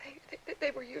 They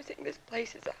were using this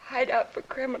place as a hideout for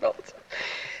criminals.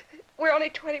 We're only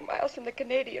 20 miles from the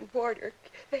Canadian border.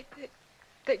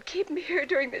 They'd keep them here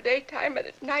during the daytime, and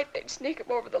at night they'd sneak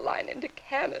them over the line into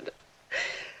Canada.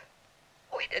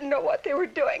 We didn't know what they were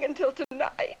doing until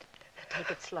tonight. Take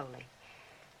it slowly.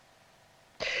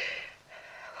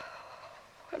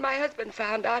 When my husband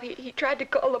found out, he tried to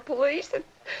call the police, and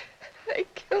they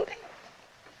killed him.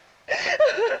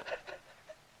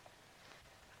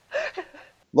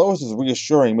 Lois is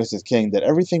reassuring Mrs. King that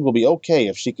everything will be okay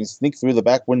if she can sneak through the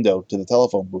back window to the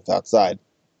telephone booth outside.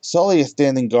 Sully is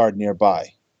standing guard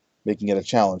nearby, making it a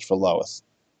challenge for Lois.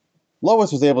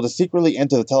 Lois was able to secretly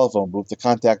enter the telephone booth to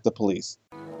contact the police.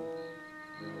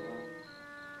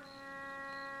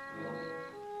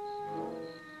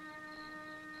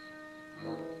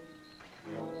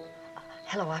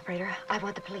 Hello, operator. I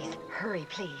want the police. Hurry,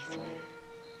 please.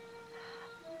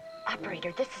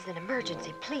 Operator, this is an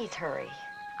emergency. Please hurry.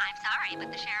 I'm sorry,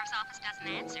 but the sheriff's office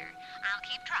doesn't answer. I'll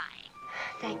keep trying.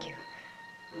 Thank you.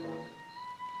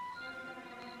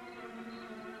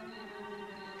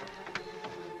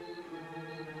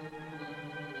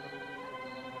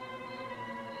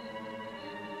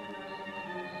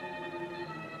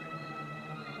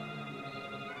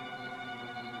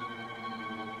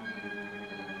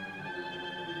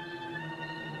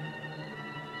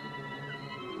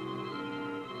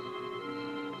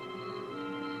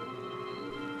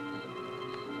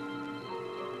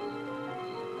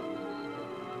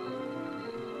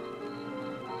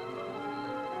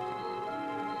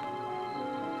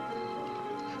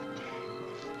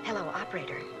 Hello,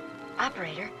 operator.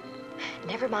 Operator,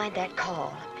 never mind that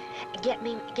call. Get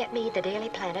me the Daily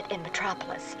Planet in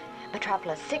Metropolis.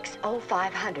 Metropolis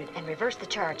 60500 and reverse the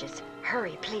charges.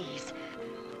 Hurry, please.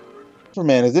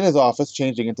 Superman is in his office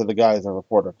changing into the guise of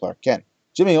reporter Clark Kent.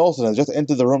 Jimmy Olsen has just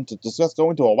entered the room to discuss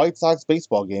going to a White Sox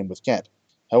baseball game with Kent.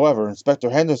 However, Inspector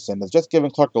Henderson has just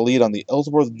given Clark a lead on the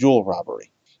Ellsworth jewel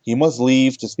robbery. He must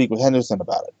leave to speak with Henderson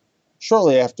about it.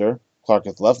 Shortly after Clark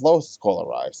has left, Lois' call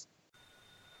arrives.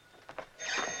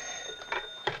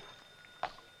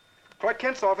 Clark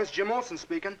Kent's office, Jim Olsen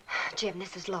speaking. Jim,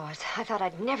 this is Lois. I thought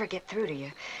I'd never get through to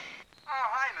you. Oh,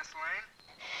 hi, Miss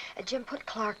Lane. Jim, put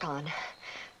Clark on.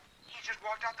 He just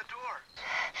walked out the door.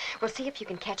 Well, see if you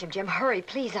can catch him, Jim. Hurry,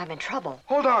 please. I'm in trouble.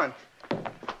 Hold on.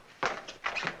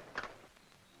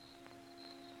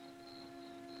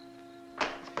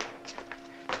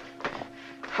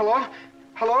 Hello?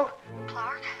 Hello?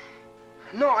 Clark?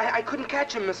 No, I couldn't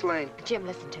catch him, Miss Lane. Jim,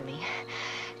 listen to me.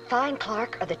 Find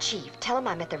Clark or the chief. Tell him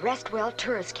I'm at the Restwell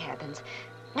Tourist Cabins.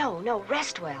 No,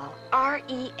 Restwell.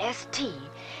 R-E-S-T.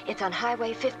 It's on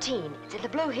Highway 15. It's in the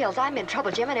Blue Hills. I'm in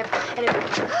trouble, Jim, and if...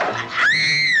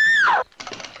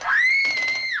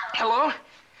 Hello?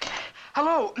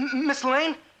 Hello, Miss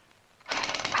Lane?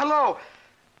 Hello?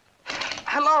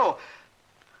 Hello?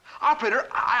 Operator,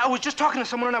 I was just talking to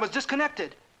someone and I was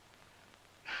disconnected.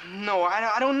 No,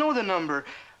 I don't know the number.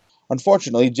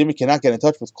 Unfortunately, Jimmy cannot get in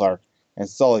touch with Clark, and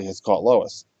Sully has caught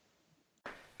Lois.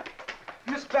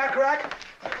 Miss Bacharach,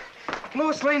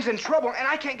 Lois Lane's in trouble, and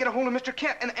I can't get a hold of Mr.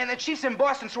 Kent, and the chief's in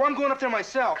Boston, so I'm going up there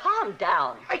myself. Calm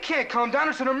down. I can't calm down.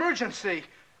 It's an emergency.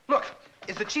 Look,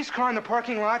 is the chief's car in the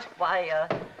parking lot? Why,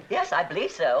 yes, I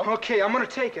believe so. Okay, I'm going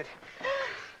to take it.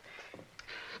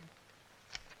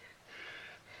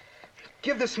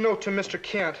 Give this note to Mr.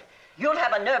 Kent. You'll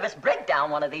have a nervous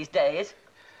breakdown one of these days.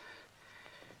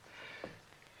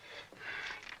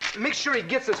 Make sure he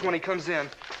gets this when he comes in.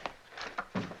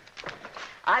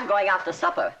 I'm going out to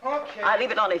supper. Okay. I'll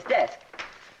leave it on his desk.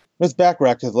 Miss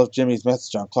Backrack has left Jimmy's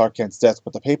message on Clark Kent's desk,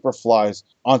 but the paper flies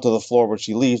onto the floor where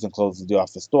she leaves and closes the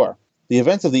office door. The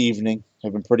events of the evening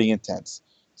have been pretty intense.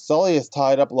 Sully has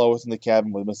tied up Lois in the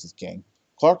cabin with Mrs. King.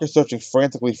 Clark is searching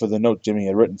frantically for the note Jimmy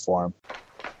had written for him.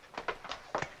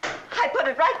 I put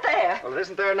it right there. Well, it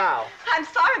isn't there now. I'm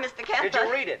sorry, Mr. Kent. Did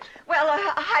you read it? Well,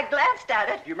 I glanced at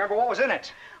it. Do you remember what was in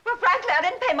it? Well, frankly, I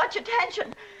didn't pay much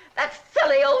attention. That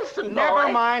silly Olson boy.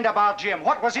 Never mind about Jim.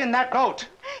 What was in that note?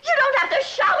 You don't have to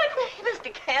shout at me,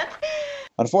 Mr. Kent.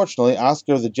 Unfortunately,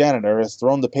 Oscar the janitor has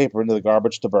thrown the paper into the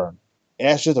garbage to burn.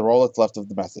 Ashes are all that's left of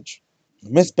the message.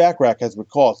 Miss Backrack has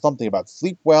recalled something about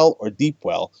Sleepwell or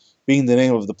Deepwell being the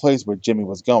name of the place where Jimmy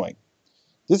was going.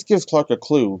 This gives Clark a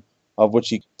clue, of which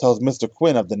he tells Mr.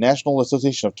 Quinn of the National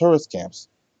Association of Tourist Camps.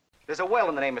 There's a well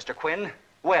in the name, Mr. Quinn.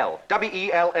 Well.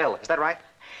 W-E-L-L. Is that right?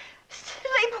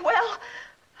 Sleepwell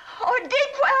or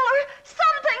Deepwell or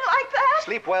something like that.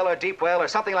 Sleepwell or Deepwell or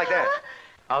something like that.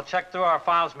 I'll check through our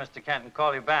files, Mr. Kent, and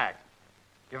call you back.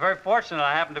 You're very fortunate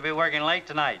I happen to be working late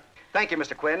tonight. Thank you,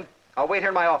 Mr. Quinn. I'll wait here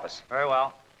in my office. Very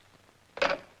well.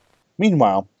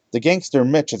 Meanwhile, the gangster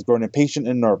Mitch has grown impatient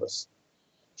and nervous.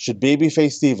 Should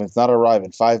Babyface Stevens not arrive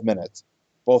in 5 minutes,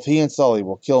 both he and Sully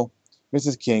will kill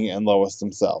Mrs. King and Lois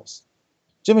themselves.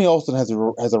 Jimmy Olsen has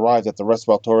arrived at the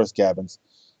Restwell tourist cabins,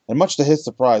 and much to his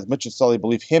surprise, Mitch and Sully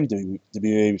believe him to be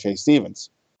Babyface Stevens.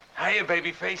 Hiya,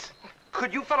 Babyface.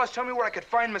 Could you fellas tell me where I could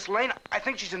find Miss Lane? I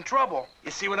think she's in trouble.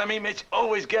 You see what I mean, Mitch?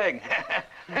 Always gang.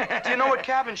 Do you know what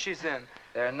cabin she's in?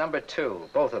 They're number 2,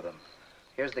 both of them.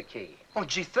 Here's the key. Oh,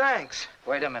 gee, thanks.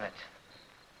 Wait a minute.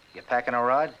 You packing a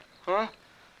rod? Huh?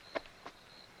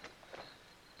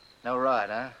 No rod,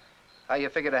 huh? How you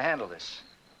figure to handle this?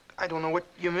 I don't know what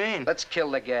you mean. Let's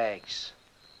kill the gags.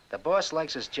 The boss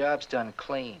likes his jobs done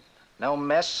clean. No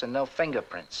mess and no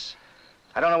fingerprints.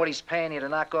 I don't know what he's paying you to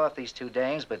knock off these 2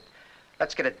 dames, but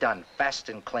let's get it done fast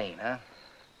and clean, huh?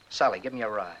 Sully, give me a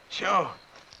ride. Sure.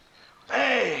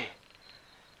 Hey,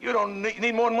 you don't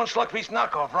need more than one slug piece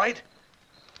knockoff, right?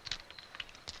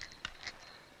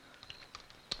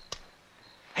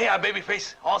 Hey,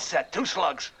 Babyface, all set. 2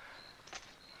 slugs.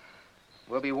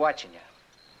 We'll be watching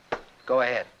you. Go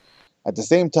ahead. At the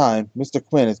same time, Mr.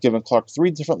 Quinn has given Clark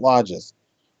 3 different lodges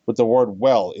with the word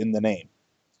well in the name.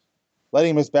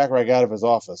 Letting Miss Backrack out of his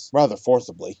office, rather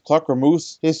forcibly, Clark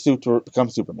removes his suit to become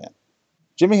Superman.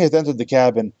 Jimmy has entered the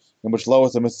cabin in which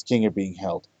Lois and Mrs. King are being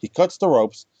held. He cuts the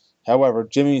ropes, however,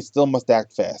 Jimmy still must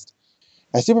act fast.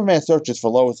 As Superman searches for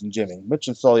Lois and Jimmy, Mitch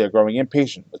and Sully are growing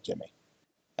impatient with Jimmy.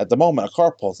 At the moment, a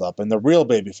car pulls up, and the real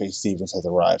Babyface Stevens has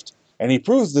arrived. And he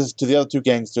proves this to the other 2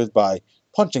 gangsters by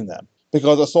punching them,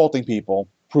 because assaulting people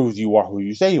proves you are who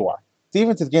you say you are.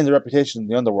 Stevens has gained a reputation in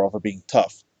the underworld for being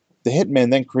tough. The hitman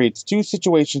then creates 2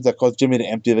 situations that cause Jimmy to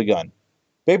empty the gun.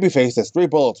 Babyface has 3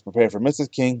 bullets prepared for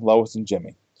Mrs. King, Lois, and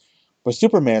Jimmy. But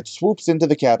Superman swoops into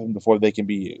the cabin before they can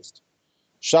be used.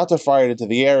 Shots are fired into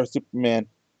the air as Superman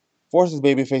forces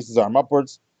Babyface's arm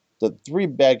upwards. The 3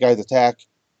 bad guys attack.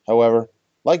 However,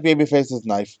 like Babyface's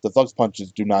knife, the thug's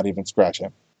punches do not even scratch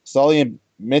him. Sully and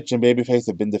Mitch and Babyface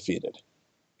have been defeated.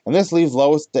 And this leaves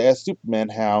Lois to ask Superman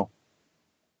how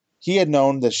he had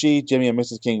known that she, Jimmy, and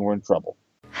Mrs. King were in trouble.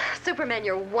 Superman,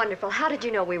 you're wonderful. How did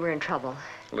you know we were in trouble?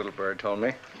 Little bird told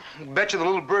me. Bet you the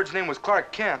little bird's name was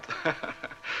Clark Kent.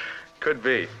 Could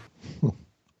be.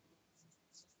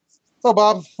 So,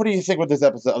 Bob, what do you think of this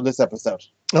episode?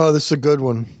 Oh, this is a good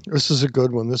one.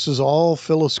 This is all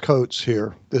Phyllis Coates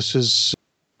here. This is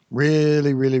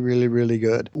really, really, really, really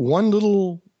good. One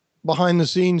little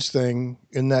behind-the-scenes thing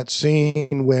in that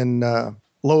scene when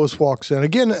Lois walks in.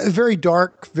 Again, very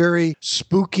dark, very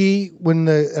spooky, and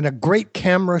a great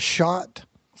camera shot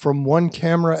from one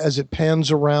camera as it pans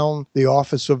around the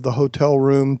office of the hotel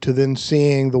room to then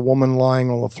seeing the woman lying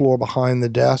on the floor behind the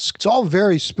desk. It's all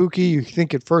very spooky. You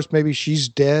think at first maybe she's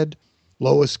dead.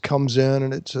 Lois comes in,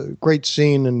 and it's a great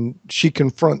scene, and she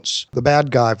confronts the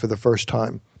bad guy for the first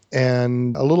time.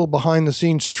 And a little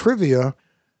behind-the-scenes trivia,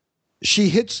 she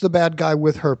hits the bad guy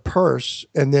with her purse,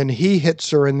 and then he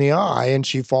hits her in the eye, and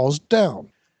she falls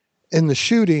down. In the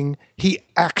shooting, he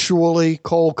actually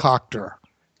cold-cocked her.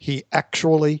 He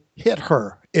actually hit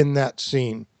her in that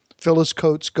scene. Phyllis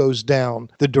Coates goes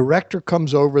down. The director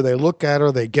comes over. They look at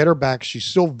her. They get her back. She's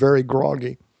still very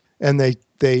groggy. And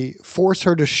they force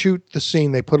her to shoot the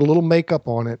scene. They put a little makeup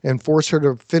on it and force her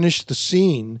to finish the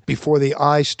scene before the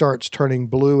eye starts turning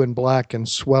blue and black and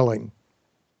swelling.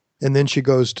 And then she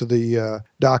goes to the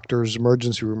doctor's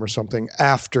emergency room or something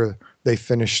after they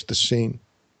finish the scene.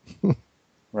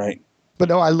 Right. But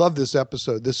no, I love this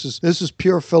episode. This is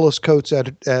pure Phyllis Coates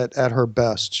at her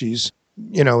best. She's,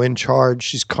 in charge.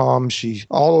 She's calm. She's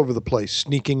all over the place,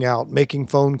 sneaking out, making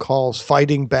phone calls,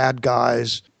 fighting bad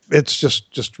guys. It's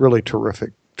just really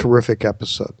terrific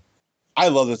episode. I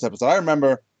love this episode.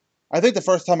 I think the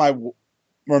first time I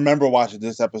remember watching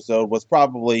this episode was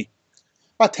probably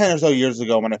about 10 or so years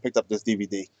ago when I picked up this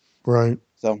DVD. Right.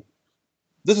 So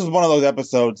this is one of those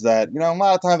episodes that, a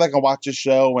lot of times I can watch a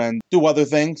show and do other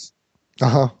things.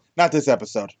 Uh-huh. Not this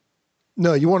episode.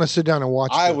 No, you want to sit down and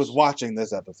watch I was watching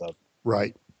this episode.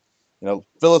 Right.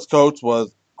 Phyllis Coates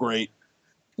was great.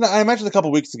 I mentioned a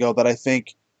couple weeks ago that I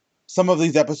think some of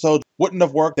these episodes wouldn't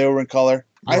have worked. They were in color.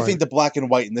 Right. I think the black and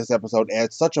white in this episode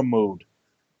adds such a mood.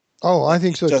 Oh, I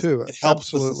think so too. It helps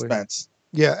the suspense.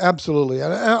 Yeah, absolutely.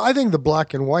 And I think the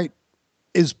black and white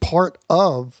is part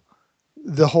of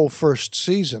the whole first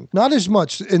season. Not as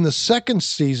much in the second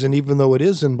season, even though it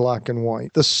is in black and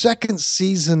white. The second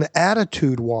season,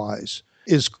 attitude-wise,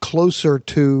 is closer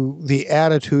to the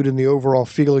attitude and the overall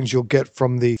feelings you'll get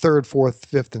from the third, fourth,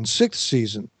 fifth, and sixth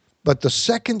season. But the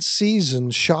second season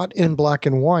shot in black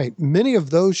and white, many of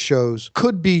those shows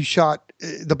could be shot.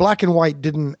 The black and white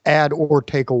didn't add or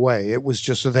take away. It was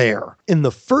just there. In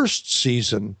the first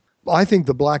season, I think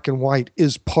the black and white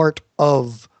is part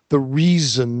of the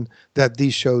reason that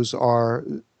these shows are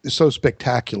so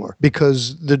spectacular,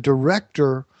 because the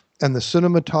director and the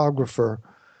cinematographer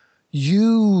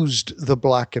used the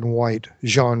black and white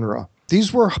genre.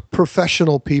 These were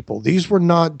professional people. These were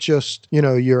not just,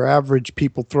 your average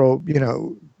people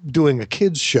doing a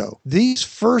kid's show. These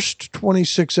first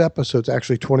 26 episodes,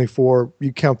 actually 24,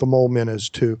 you count the Mole Men as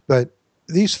 2, but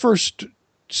these first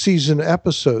season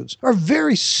episodes are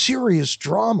very serious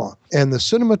drama. And the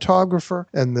cinematographer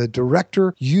and the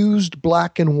director used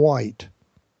black and white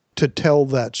to tell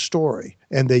that story.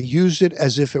 And they used it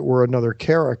as if it were another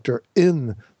character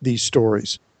in these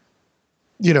stories.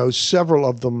 Several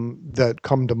of them that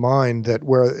come to mind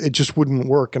where it just wouldn't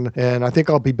work. And I think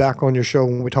I'll be back on your show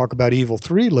when we talk about Evil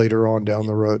 3 later on down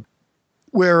the road,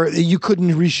 where you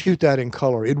couldn't reshoot that in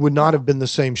color. It would not have been the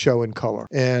same show in color.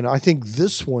 And I think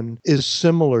this one is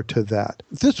similar to that.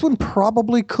 This one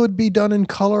probably could be done in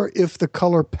color if the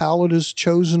color palette is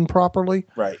chosen properly.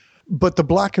 Right. But the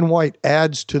black and white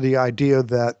adds to the idea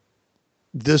that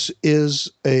this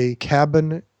is a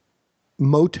cabin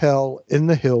motel in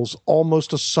the hills,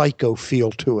 almost a Psycho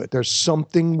feel to it. There's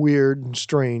something weird and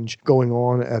strange going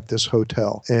on at this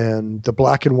hotel. And the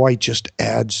black and white just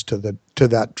adds to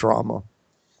that drama.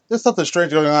 There's something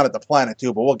strange going on at the planet,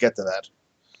 too, but we'll get to that.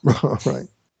 Right.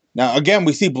 Now, again,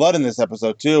 we see blood in this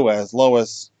episode, too, as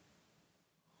Lois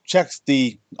checks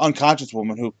the unconscious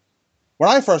woman who, when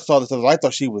I first saw this episode, I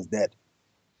thought she was dead.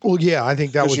 Well, yeah, I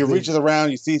think that was... She reaches around,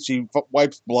 you see she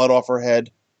wipes blood off her head.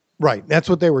 Right. That's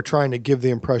what they were trying to give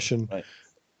the impression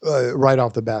right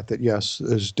off the bat that, yes,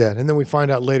 is dead. And then we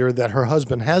find out later that her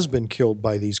husband has been killed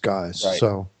by these guys. Right.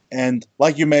 So, and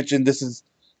like you mentioned, this is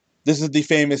the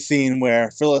famous scene where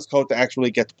Phyllis Coates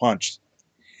actually gets punched.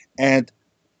 And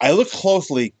I looked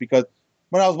closely because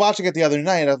when I was watching it the other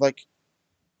night, I was like,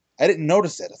 I didn't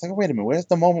notice it. I was like, wait a minute, where's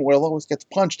the moment where Lois gets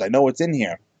punched? I know it's in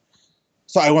here.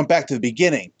 So I went back to the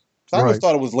beginning. So I always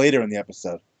thought it was later in the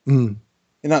episode. Mm.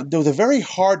 There was a very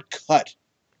hard cut.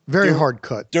 Hard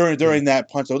cut. During that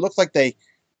punch. So it looks like they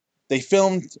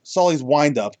filmed Sully's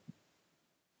wind-up,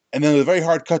 and then there was a very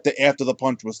hard cut to after the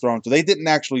punch was thrown. So they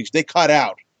cut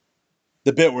out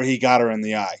the bit where he got her in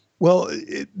the eye. Well,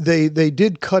 they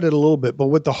did cut it a little bit, but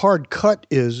what the hard cut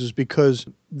is because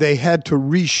they had to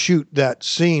reshoot that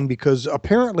scene because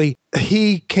apparently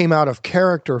he came out of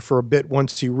character for a bit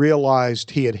once he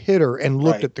realized he had hit her and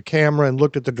looked at the camera and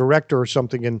looked at the director or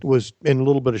something and was in a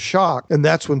little bit of shock. And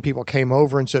that's when people came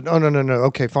over and said, no.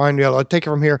 Okay, fine. Yeah, I'll take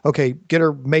it from here. Okay, get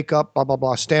her makeup, blah, blah,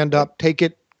 blah. Stand up, take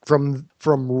it from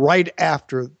right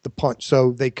after the punch.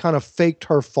 So they kind of faked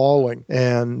her falling.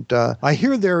 And I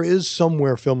hear there is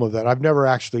somewhere film of that. I've never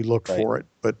actually looked for it,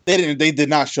 but they did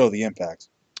not show the impact.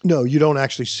 No, you don't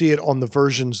actually see it on the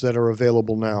versions that are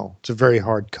available now. It's a very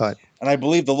hard cut. And I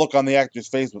believe the look on the actor's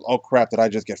face was, oh crap, did I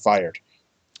just get fired?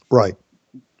 Right.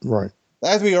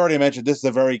 As we already mentioned, this is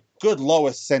a very good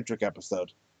Lois-centric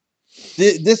episode.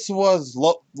 This was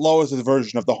Lois's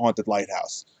version of The Haunted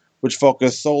Lighthouse, which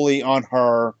focused solely on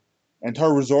her and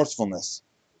her resourcefulness.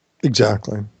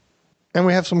 Exactly. And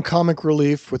we have some comic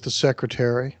relief with the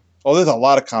secretary. Oh, there's a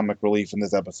lot of comic relief in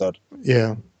this episode.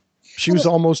 Yeah. She was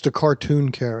almost a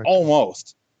cartoon character.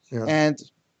 Almost. Yeah. And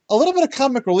a little bit of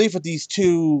comic relief with these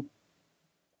two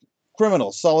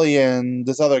criminals, Sully and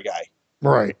this other guy.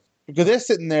 Right. Because they're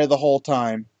sitting there the whole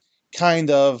time, kind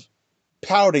of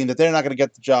pouting that they're not going to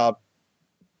get the job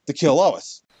to kill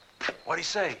Lois. What'd he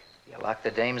say? You lock the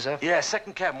dames up? Yeah,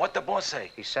 second captain. What'd the boss say?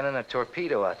 He's sending a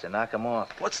torpedo out to knock them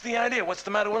off. What's the idea? What's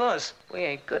the matter with us? We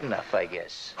ain't good enough, I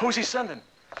guess. Who's he sending?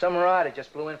 Some rider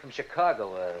just flew in from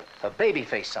Chicago, a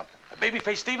babyface something. A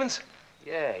Babyface Stevens?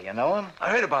 Yeah, you know him? I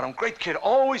heard about him. Great kid.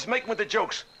 Always making with the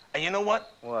jokes. And you know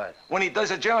what? What? When he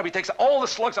does a job, he takes all the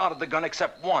slugs out of the gun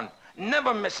except one.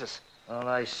 Never misses. All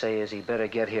I say is he better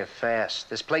get here fast.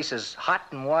 This place is hot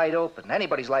and wide open.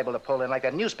 Anybody's liable to pull in like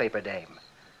a newspaper dame.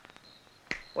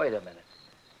 Wait a minute.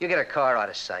 You get a car out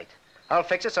of sight. I'll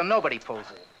fix it so nobody pulls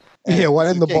it. Yeah, why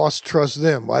didn't the boss trust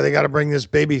them? Why they got to bring this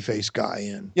babyface guy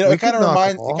in? You know, We it kind could of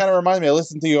knock him reminds me. I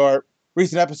listened to your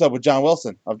recent episode with John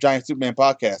Wilson of Giant Superman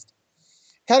Podcast.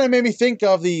 Kind of made me think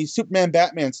of the Superman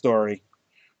Batman story,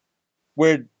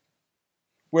 where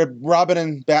Robin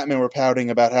and Batman were pouting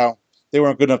about how they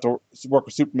weren't good enough to work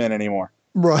with Superman anymore.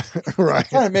 Right, right.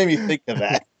 Kind of made me think of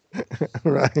that.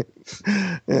 Right.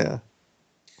 Yeah.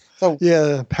 So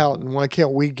yeah, pouting. Why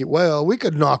can't we get? Well, we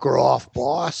could knock her off,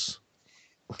 boss.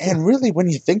 And really, when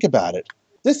you think about it,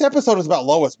 this episode is about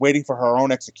Lois waiting for her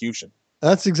own execution.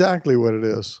 That's exactly what it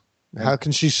is. How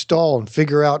can she stall and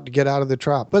figure out to get out of the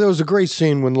trap? But there was a great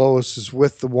scene when Lois is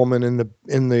with the woman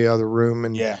in the other room,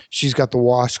 and she's got the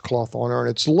washcloth on her, and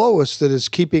it's Lois that is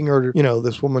keeping her,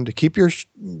 this woman, to keep your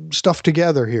stuff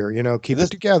together here, keep it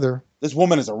together. This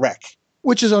woman is a wreck.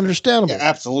 Which is understandable. Yeah,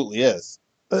 absolutely is.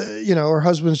 Her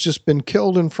husband's just been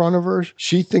killed in front of her.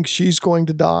 She thinks she's going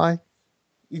to die.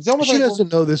 It's almost She like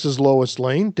doesn't know this is Lois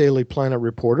Lane, Daily Planet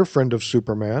reporter, friend of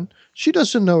Superman. She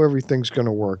doesn't know everything's going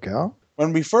to work out.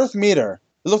 When we first meet her,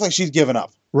 it looks like she's given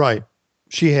up. Right.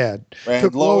 She had. And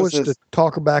Took Lois Lois to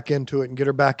talk her back into it and get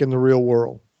her back in the real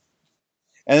world.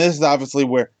 And this is obviously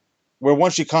where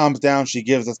once she calms down, she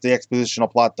gives us the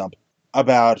expositional plot dump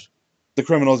about the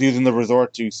criminals using the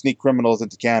resort to sneak criminals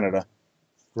into Canada.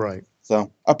 Right.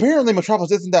 So apparently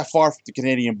Metropolis isn't that far from the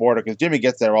Canadian border because Jimmy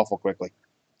gets there awful quickly.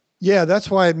 Yeah, that's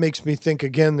why it makes me think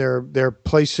again they're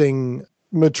placing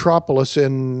Metropolis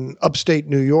in upstate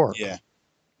New York. Yeah.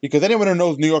 Because anyone who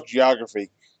knows New York geography,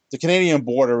 the Canadian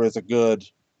border is a good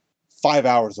 5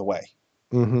 hours away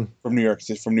from New York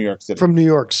City. From New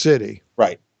York City.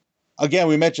 Right. Again,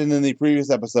 we mentioned in the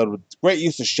previous episode with great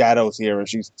use of shadows here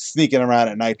as she's sneaking around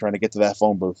at night trying to get to that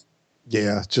phone booth.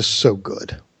 Yeah, just so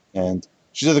good. And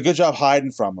she does a good job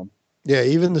hiding from him. Yeah,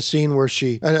 even the scene where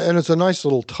and it's a nice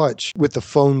little touch with the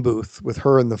phone booth, with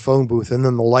her in the phone booth, and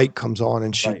then the light comes on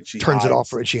and she turns it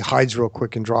off and she hides real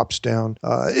quick and drops down.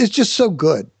 It's just so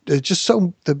good. It's just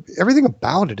everything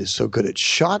about it is so good. It's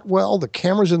shot well. The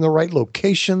camera's in the right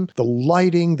location. The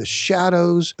lighting, the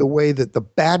shadows, the way that the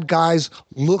bad guys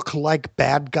look like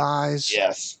bad guys.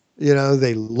 Yes.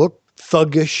 They look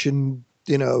thuggish and,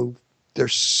 their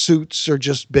suits are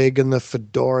just big and the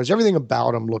fedoras. Everything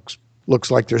about them looks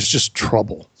like there's just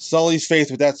trouble. Sully's face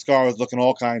with that scar is looking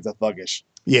all kinds of thuggish.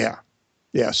 Yeah.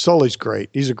 Yeah, Sully's great.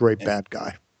 He's a great bad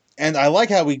guy. And I like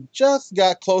how we just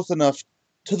got close enough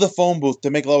to the phone booth to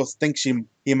make Lois think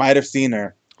he might have seen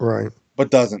her. Right.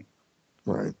 But doesn't.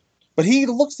 Right. But he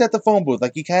looks at the phone booth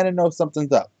like he kind of knows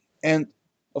something's up. And,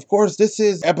 of course, this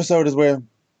episode is where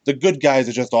the good guys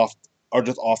are just off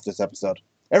this episode.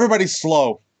 Everybody's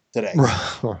slow today.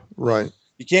 Right.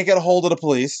 You can't get a hold of the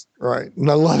police. Right.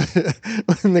 And I love it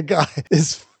when the guy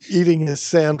is eating his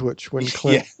sandwich when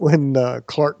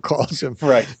Clark calls him.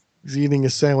 Right. He's eating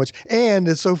his sandwich. And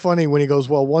it's so funny when he goes,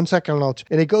 well, 1 second,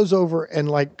 and he goes over and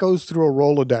goes through a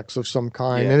Rolodex of some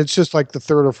kind. Yeah. And it's just like the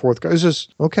third or fourth guy. It's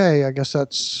just, okay, I guess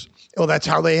that's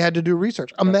how they had to do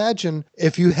research. Right. Imagine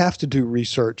if you have to do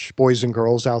research, boys and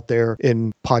girls out there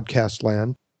in podcast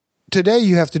land. Today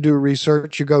you have to do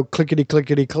research. You go clickety,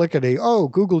 clickety, clickety. Oh,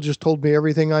 Google just told me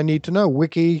everything I need to know.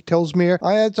 Wiki tells me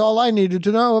that's all I needed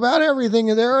to know about everything.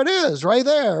 And there it is, right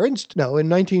there. No, in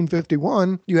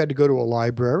 1951, you had to go to a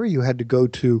library. You had to go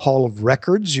to Hall of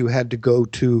Records. You had to go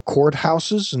to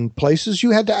courthouses and places.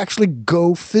 You had to actually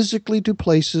go physically to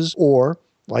places or,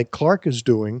 like Clark is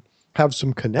doing, have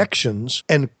some connections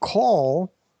and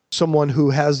call someone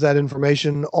who has that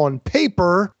information on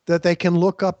paper that they can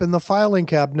look up in the filing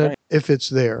cabinet if it's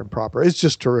there and proper. It's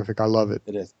just terrific. I love it.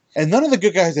 It is. And none of the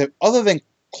good guys other than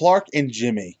Clark and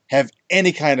Jimmy, have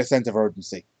any kind of sense of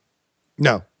urgency.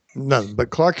 No, none. But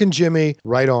Clark and Jimmy,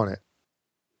 right on it.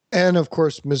 And, of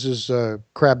course, Mrs.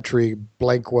 Crabtree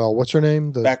Blankwell. What's her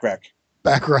name? Backrack.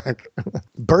 Backrack.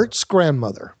 Bert's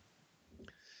grandmother.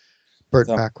 Bert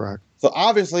Backrack. So,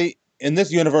 obviously, in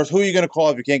this universe, who are you going to call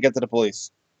if you can't get to the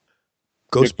police?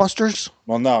 Ghostbusters?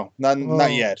 Well, no,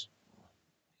 not yet.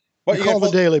 But you call the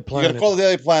Daily You Planet. got to call the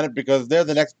Daily Planet because they're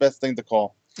the next best thing to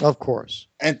call. Of course.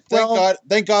 And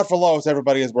thank God for Lois,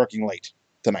 everybody is working late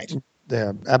tonight.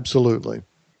 Yeah, absolutely.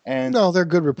 And no, they're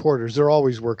good reporters. They're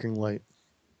always working late.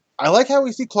 I like how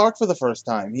we see Clark for the first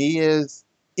time. He is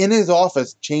in his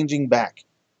office changing back.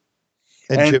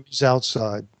 And Jimmy's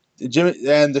outside.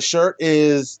 And the shirt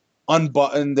is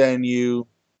unbuttoned, and you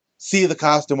see the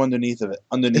costume underneath it.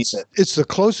 It's the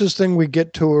closest thing we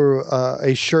get to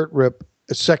a shirt rip,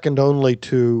 second only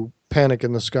to Panic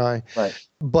in the Sky. Right.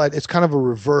 But it's kind of a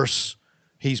reverse.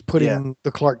 He's putting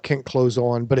the Clark Kent clothes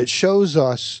on, but it shows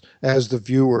us as the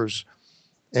viewers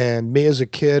and me as a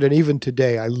kid, and even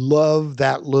today, I love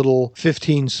that little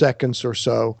 15 seconds or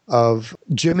so of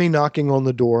Jimmy knocking on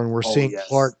the door, and we're seeing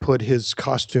Clark put his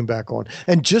costume back on.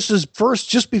 And just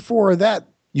before that,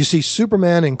 you see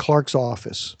Superman in Clark's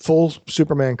office, full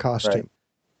Superman costume. Right.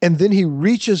 And then he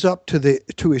reaches up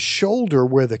to his shoulder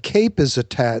where the cape is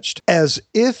attached, as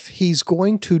if he's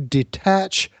going to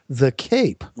detach the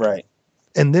cape. Right.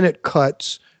 And then it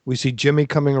cuts. We see Jimmy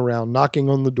coming around, knocking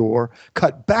on the door,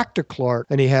 cut back to Clark,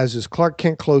 and he has his Clark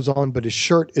Kent clothes on, but his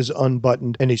shirt is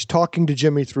unbuttoned, and he's talking to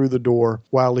Jimmy through the door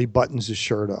while he buttons his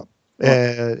shirt up.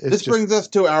 This brings us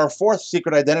to our fourth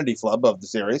secret identity flub of the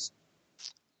series.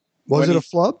 Was it a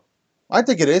flub? I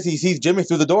think it is. He sees Jimmy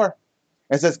through the door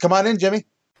and says, "Come on in, Jimmy."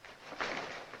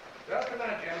 Just a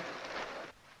minute, Jim.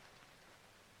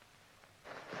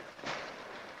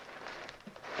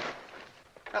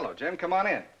 Hello, Jim. Come on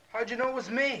in. How'd you know it was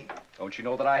me? Don't you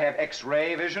know that I have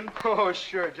X-ray vision? Oh,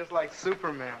 sure, just like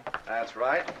Superman. That's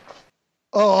right.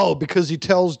 Oh, because he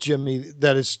tells Jimmy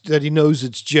that he knows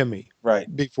it's Jimmy.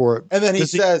 Right. Before. And then he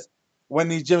says, when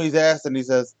Jimmy's asked, and he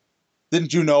says,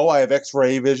 "Didn't you know I have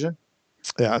X-ray vision?"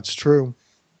 Yeah, it's true.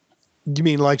 You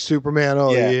mean like Superman?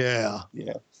 Oh, yeah.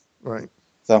 Yeah. Right.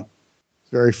 So.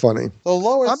 Very funny. So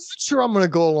Lois. I'm not sure I'm going to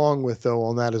go along with, though,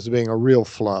 on that as being a real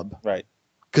flub. Right.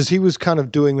 Because he was kind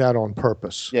of doing that on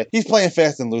purpose. Yeah, he's playing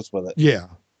fast and loose with it. Yeah.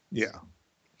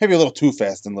 Maybe a little too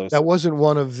fast and loose. That wasn't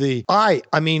one of the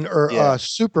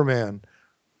Superman.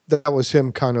 That was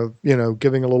him kind of,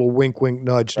 giving a little wink,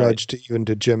 nudge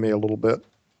to Jimmy a little bit.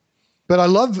 But I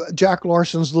love Jack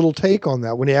Larson's little take on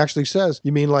that when he actually says,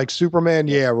 "You mean like Superman?"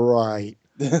 Yeah, right.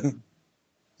 Yeah,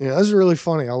 that's really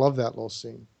funny. I love that little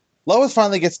scene. Lois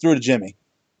finally gets through to Jimmy,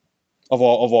 of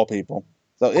all people.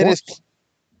 So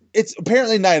it's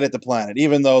apparently night at the planet,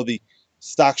 even though the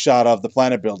stock shot of the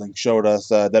planet building showed us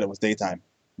that it was daytime.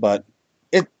 But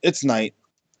it's night.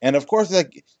 And of course,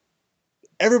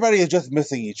 everybody is just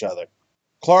missing each other.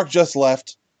 Clark just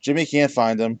left. Jimmy can't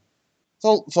find him.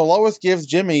 So Lois gives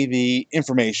Jimmy the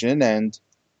information, and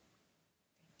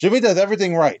Jimmy does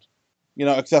everything right,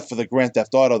 except for the Grand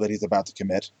Theft Auto that he's about to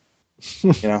commit.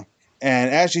 And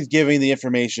as she's giving the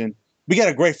information, we get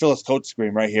a great Phyllis Coates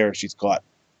scream right here as she's caught.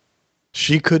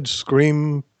 She could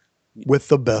scream with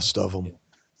the best of them.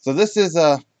 So this is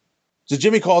so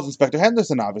Jimmy calls Inspector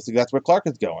Henderson. Obviously, that's where Clark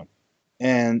is going,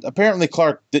 and apparently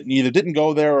Clark didn't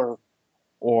go there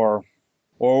or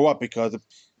what, because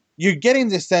you're getting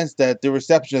the sense that the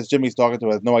receptionist Jimmy's talking to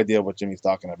has no idea what Jimmy's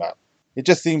talking about. It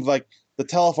just seems like the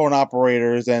telephone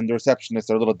operators and the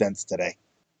receptionists are a little dense today,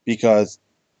 because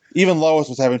even Lois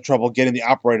was having trouble getting the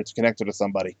operator to connect her to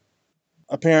somebody.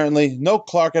 Apparently, no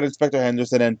Clark at Inspector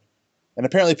Henderson, and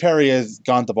apparently Perry has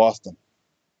gone to Boston.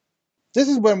 This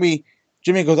is when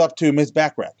Jimmy goes up to Miss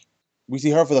Backrack. We see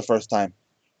her for the first time.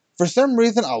 For some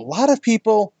reason, a lot of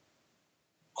people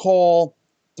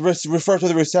refer to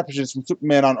the receptionist from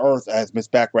Superman on Earth as Miss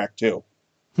Backrack too.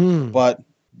 But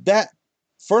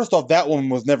first off, that woman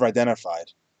was never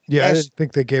identified. Yeah, I didn't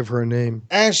think they gave her a name.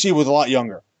 And she was a lot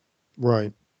younger.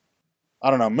 Right. I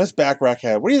don't know. Miss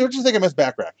Backrack what do you think of Miss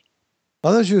Backrack?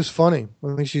 I thought she was funny.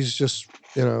 I think she's just,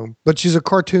 but she's a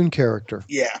cartoon character.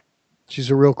 Yeah.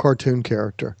 She's a real cartoon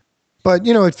character. But,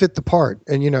 it fit the part.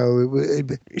 And,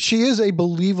 she is a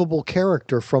believable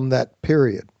character from that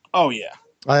period. Oh, yeah.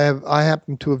 I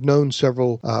happen to have known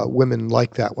several women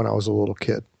like that when I was a little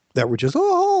kid that were just,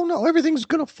 oh, no, everything's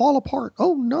going to fall apart.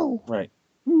 Oh, no. Right.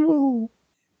 No.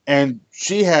 And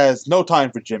she has no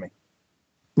time for Jimmy.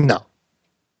 No.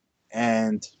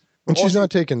 And she's not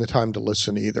taking the time to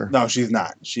listen either. No, she's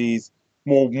not. She's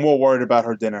more worried about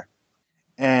her dinner.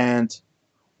 And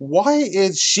why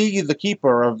is she the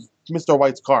keeper of Mr.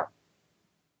 White's car?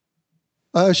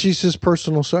 She's his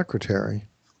personal secretary.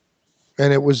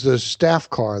 And it was the staff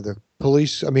car,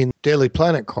 Daily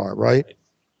Planet car, right?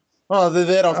 Well,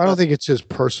 they don't. I don't think it's his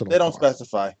personal car. They don't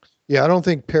specify. Yeah, I don't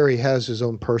think Perry has his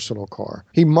own personal car.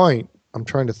 He might. I'm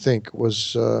trying to think.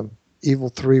 Was Evil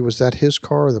 3, was that his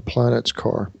car or the Planet's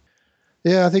car?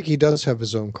 Yeah, I think he does have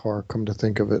his own car, come to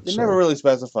think of it. They so. never really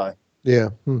specify. Yeah,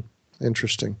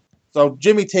 interesting. So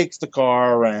Jimmy takes the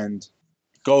car and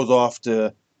goes off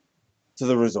to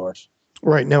the resort.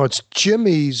 Right, now it's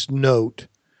Jimmy's note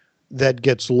that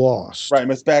gets lost. Right,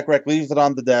 Miss Backrack leaves it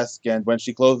on the desk, and when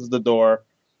she closes the door,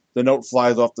 the note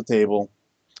flies off the table.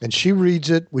 And she reads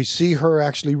it. We see her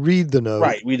actually read the note.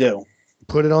 Right, we do.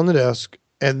 Put it on the desk,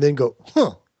 and then go,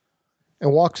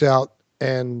 and walks out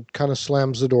and kind of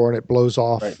slams the door, and it blows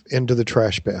off into the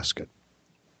trash basket.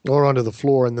 Or onto the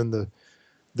floor, and then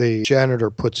the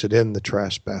janitor puts it in the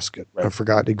trash basket. Right. I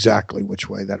forgot exactly which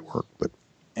way that worked.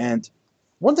 And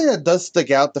one thing that does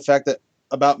stick out, the fact that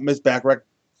about Miss Backrack,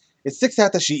 it sticks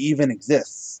out that she even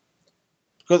exists.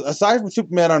 Because aside from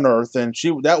Superman on Earth, and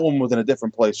that woman was in a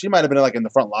different place. She might have been like in the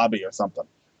front lobby or something.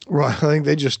 Right. I think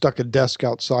they just stuck a desk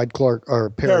outside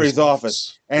Perry's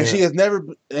office. And she has never,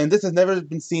 and this has never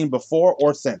been seen before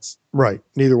or since. Right.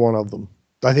 Neither one of them.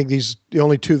 I think the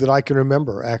only two that I can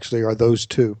remember actually are those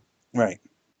two. Right.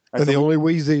 And the only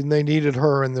reason they needed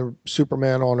her in the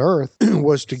Superman on Earth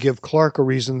was to give Clark a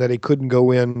reason that he couldn't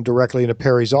go in directly into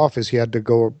Perry's office. He had to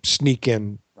go sneak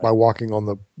in by walking on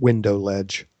the window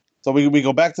ledge. So we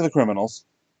go back to the criminals,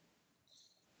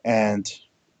 and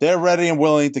they're ready and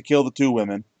willing to kill the two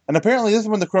women. And apparently this is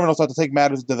when the criminals start to take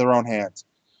matters into their own hands.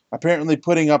 Apparently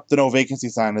putting up the no vacancy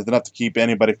sign is enough to keep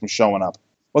anybody from showing up.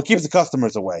 Well, it keeps the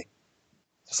customers away.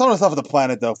 Some of the stuff at the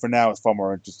planet, though, for now is far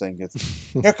more interesting.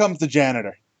 Here comes the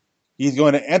janitor. He's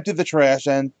going to empty the trash,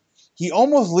 and he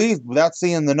almost leaves without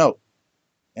seeing the note.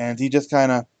 And he just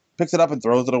kind of picks it up and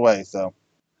throws it away. So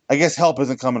I guess help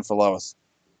isn't coming for Lois.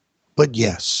 But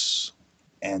yes.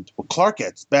 And when Clark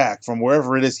gets back from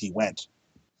wherever it is he went,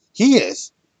 he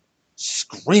is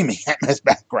screaming at Miss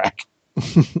Backrack.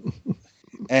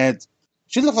 And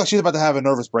she looks like she's about to have a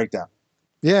nervous breakdown.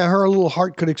 Yeah, her little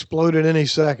heart could explode at any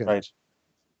second. Right.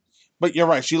 But you're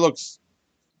right. She looks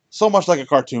so much like a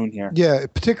cartoon here. Yeah,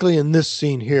 particularly in this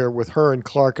scene here with her and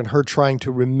Clark and her trying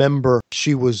to remember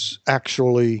she was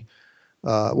actually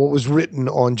what was written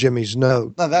on Jimmy's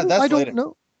note. No, that's I later. don't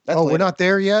know. That's later. We're not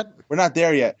there yet? We're not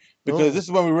there yet because this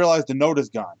is when we realize the note is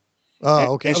gone.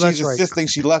 Oh, okay. And that's she's right. insisting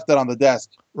she left it on the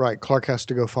desk. Right. Clark has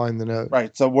to go find the note.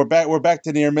 Right. So we're back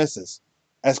to near misses.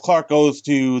 As Clark goes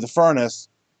to the furnace,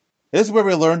 this is where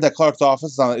we learned that Clark's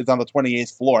office is on the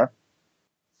 28th floor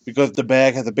because the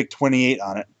bag has a big 28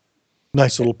 on it.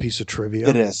 Nice little piece of trivia.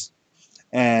 It is.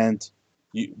 And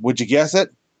would you guess it?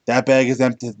 That bag has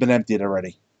been emptied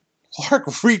already.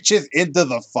 Clark reaches into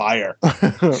the fire.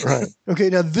 Right. Okay,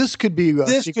 now this could be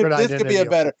a secret identity. This could be a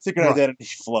better secret identity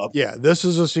flub. Yeah, this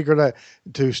is a secret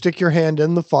to stick your hand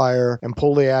in the fire and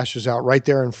pull the ashes out right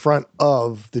there in front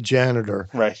of the janitor.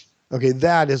 Right. Okay,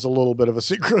 that is a little bit of a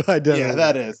secret identity. Yeah,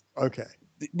 that is. Okay.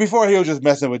 Before he was just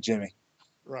messing with Jimmy.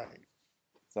 Right.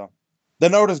 So the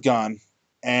note is gone,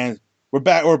 and we're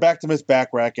back to Miss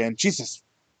Backrack, and she's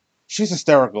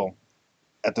hysterical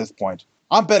at this point.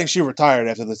 I'm betting she retired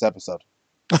after this episode.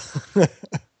 I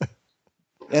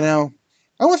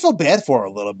almost feel bad for her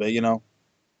a little bit,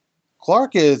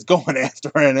 Clark is going after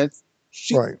her, and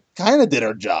she kind of did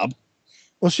her job.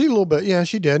 Well, she a little bit, yeah,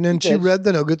 she did, and she read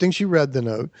the note. Good thing she read the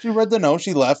note. She read the note.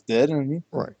 She left it,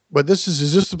 right. But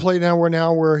is this the play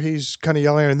now where he's kind of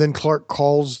yelling, and then Clark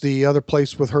calls the other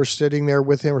place with her sitting there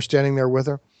with him or standing there with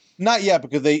her? Not yet,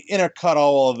 because they intercut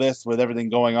all of this with everything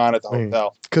going on at the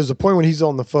hotel. Because the point when he's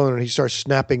on the phone and he starts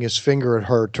snapping his finger at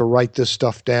her to write this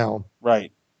stuff down.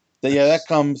 Right. Yeah, that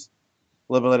comes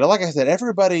a little bit later. Like I said,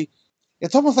 everybody,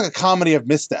 it's almost like a comedy of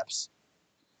missteps.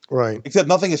 Right. Except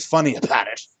nothing is funny about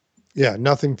it. Yeah,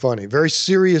 nothing funny. Very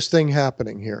serious thing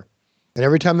happening here. And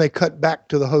every time they cut back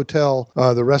to the hotel,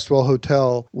 the Restwell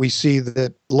Hotel, we see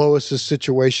that Lois's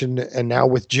situation, and now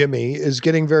with Jimmy, is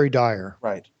getting very dire.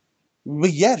 Right.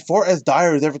 But yet, for as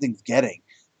dire as everything's getting,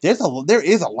 there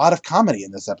is a lot of comedy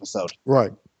in this episode.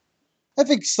 Right. I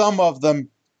think some of them,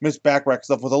 Miss Backrack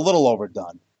stuff, was a little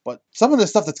overdone. But some of the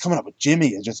stuff that's coming up with Jimmy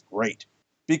is just great.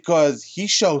 Because he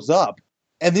shows up,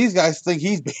 and these guys think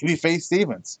he's Babyface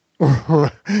Stevens.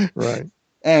 Right.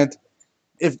 And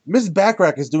if Miss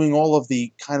Backrack is doing all of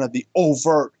the kind of the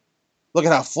overt, look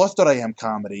at how flustered I am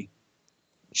comedy,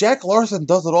 Jack Larson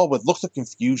does it all with looks of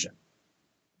confusion.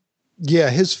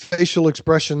 Yeah, his facial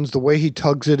expressions, the way he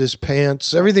tugs at his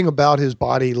pants, everything about his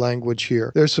body language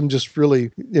here. There's some just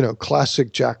really,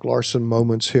 classic Jack Larson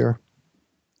moments here.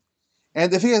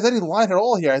 And if he has any line at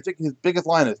all here, I think his biggest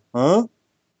line is, huh?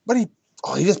 But he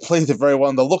just plays it very well,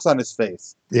 and the looks on his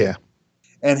face. Yeah.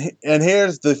 And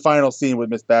here's the final scene with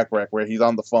Miss Backrack where he's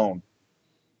on the phone.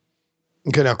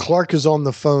 Okay, now Clark is on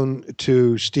the phone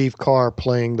to Steve Carr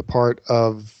playing the part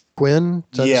of Quinn.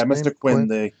 Yeah, Mr.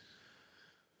 Quinn.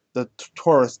 the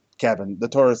tourist cabin, the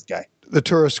tourist guy. The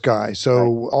tourist guy.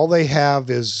 So all they have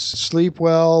is sleep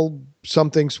well,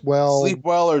 something's well. Sleep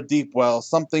well or deep well,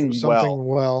 something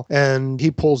well. And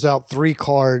he pulls out 3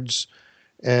 cards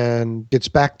and gets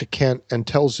back to Kent and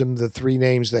tells him the 3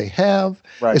 names they have.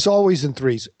 Right. It's always in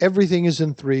 3s. Everything is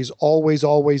in 3s. Always,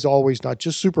 always, always. Not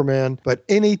just Superman, but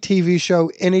any TV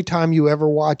show, anytime you ever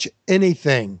watch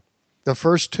anything. The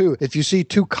first 2. If you see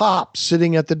 2 cops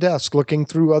sitting at the desk looking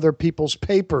through other people's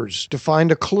papers to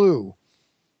find a clue,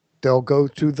 they'll go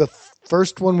to the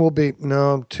first one will be,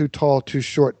 no, too tall, too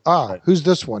short. Who's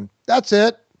this one? That's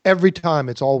it. Every time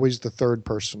it's always the third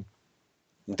person.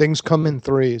 Yeah. Things come in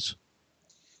 3s.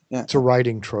 Yeah. It's a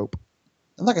writing trope.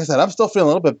 And like I said, I'm still feeling a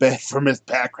little bit bad for Miss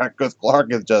Packrat because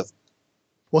Clark is just...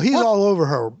 Well, he's all over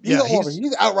her.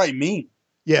 He's outright mean.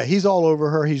 Yeah, he's all over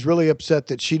her. He's really upset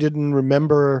that she didn't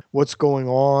remember what's going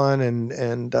on.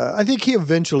 And I think he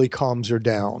eventually calms her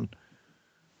down.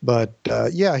 But,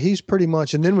 yeah, he's pretty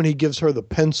much... And then when he gives her the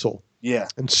pencil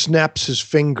and snaps his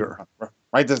finger.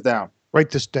 Write this down. Write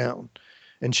this down.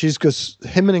 And she's just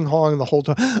hemming and hawing the whole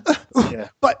time.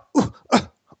 But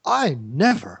I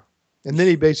never. And then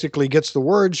he basically gets the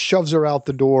words, shoves her out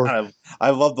the door. I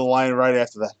love the line right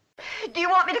after that. Do you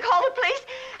want me to call the police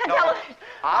and tell them?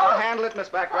 I'll handle it, Miss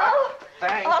Baccarat.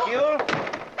 Thank you.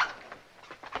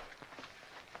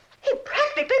 He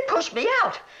practically pushed me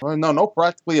out. Well, no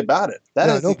practically about it. That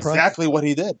is exactly what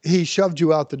he did. He shoved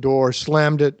you out the door,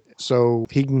 slammed it, so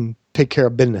he can take care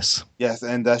of business. Yes,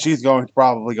 and she's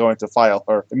probably going to file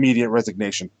her immediate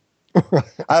resignation.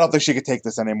 I don't think she could take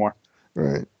this anymore.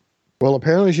 Right. Well,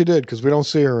 apparently she did, because we don't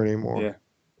see her anymore. Yeah.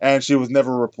 And she was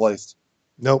never replaced.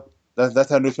 Nope. That's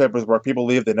how newspapers work. People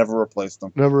leave, they never replace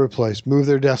them. Never replaced. Move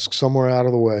their desk somewhere out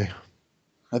of the way.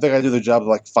 I think I do the job of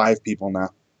like 5 people now.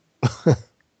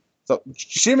 So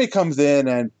Jimmy comes in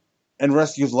and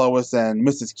rescues Lois and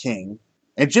Mrs. King.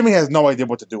 And Jimmy has no idea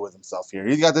what to do with himself here.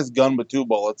 He's got this gun with 2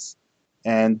 bullets.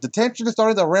 And the tension is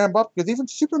starting to ramp up because even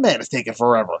Superman is taking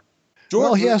forever.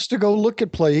 Well, he has to go look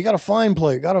at play. You got to find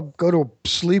play. You got to go to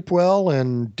sleep well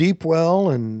and deep well,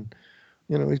 and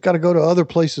he's got to go to other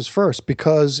places first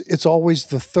because it's always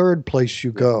the third place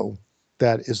you go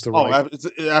that is the right.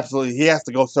 Oh, absolutely. He has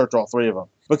to go search all 3 of them.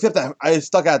 Except that I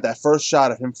stuck out that first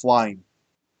shot of him flying.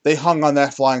 They hung on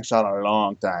that flying shot a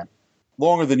long time,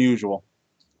 longer than usual.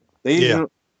 They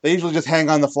usually just hang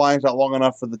on the flying shot long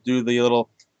enough for the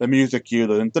music cue,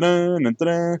 the dun-dun,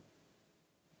 dun-dun.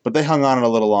 But they hung on it a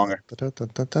little longer.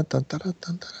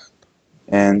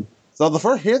 And so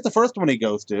here's the first one he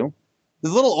goes to.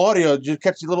 There's a little audio. Did you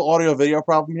catch the little audio video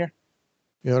problem here?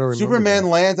 Yeah, I don't remember.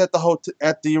 Superman lands at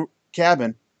the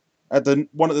cabin, at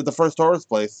the first tourist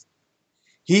place.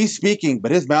 He's speaking,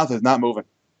 but his mouth is not moving.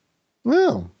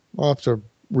 Well, I'll have to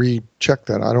recheck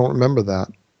that. I don't remember that.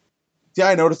 See,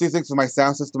 I notice these things with my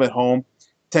sound system at home.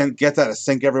 Gets out of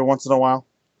sync every once in a while.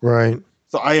 Right.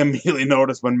 So I immediately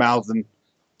notice when mouths and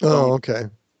okay.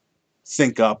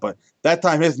 sync up, but that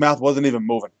time his mouth wasn't even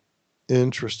moving.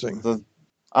 Interesting. So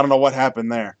I don't know what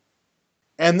happened there.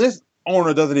 And this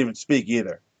owner doesn't even speak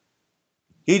either.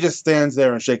 He just stands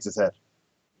there and shakes his head.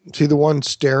 See the one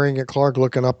staring at Clark,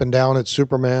 looking up and down at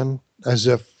Superman, as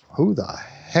if, who the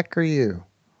heck are you?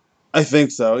 I think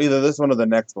so. Either this one or the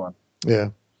next one. Yeah.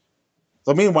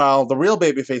 So meanwhile, the real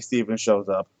babyface Steven shows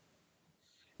up.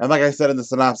 And like I said in the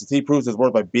synopsis, he proves his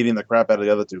worth by beating the crap out of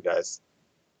the other 2 guys.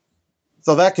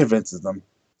 So that convinces them.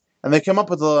 And they come up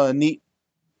with a neat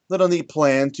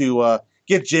plan to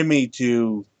get Jimmy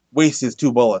to waste his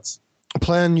 2 bullets. A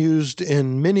plan used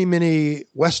in many, many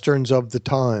Westerns of the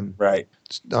time. Right.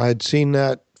 I had seen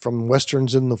that from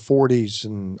Westerns in the 40s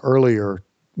and earlier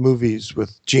movies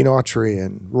with Gene Autry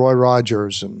and Roy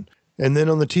Rogers. And then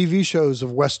on the TV shows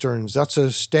of Westerns, that's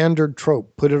a standard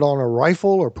trope. Put it on a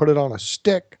rifle or put it on a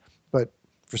stick. But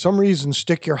for some reason,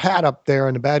 stick your hat up there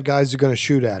and the bad guys are going to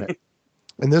shoot at it.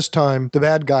 And this time, the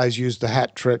bad guys use the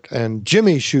hat trick, and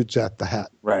Jimmy shoots at the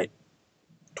hat. Right.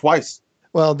 Twice.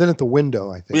 Well, then at the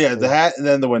window, I think. Yeah, the hat and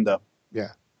then the window.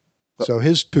 Yeah. So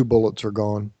his 2 bullets are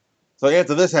gone. So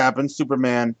after this happens,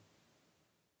 Superman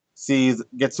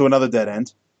gets to another dead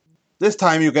end. This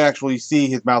time you can actually see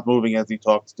his mouth moving as he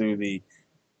talks to the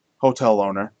hotel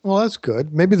owner. Well, that's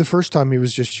good. Maybe the first time he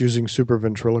was just using super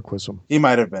ventriloquism. He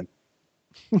might have been.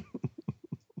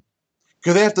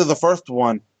 Because after the first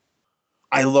one,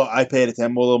 I paid a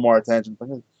little more attention.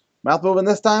 Mouth moving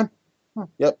this time? Huh,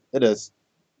 yep, it is.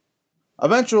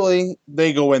 Eventually,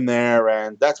 they go in there,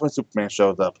 and that's when Superman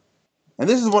shows up. And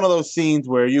this is one of those scenes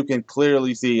where you can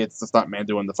clearly see it's the stuntman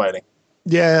doing the fighting.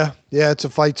 Yeah, it's a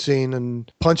fight scene,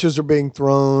 and punches are being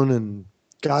thrown, and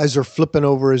guys are flipping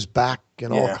over his back,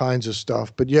 mask and all kinds of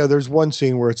stuff. But yeah, there's one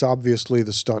scene where it's obviously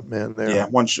the stuntman there. Yeah,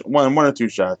 one or two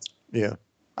shots. Yeah.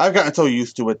 I've gotten so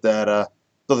used to it that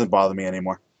doesn't bother me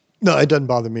anymore. No, it doesn't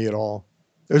bother me at all.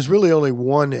 There's really only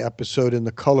one episode in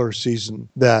the color season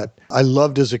that I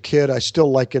loved as a kid. I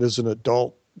still like it as an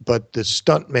adult, but the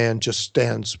stuntman just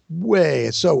stands way.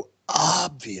 It's so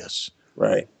obvious.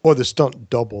 Right. Or the stunt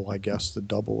double, I guess. The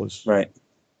double is. Right.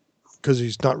 Because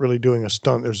he's not really doing a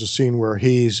stunt. There's a scene where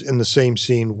he's in the same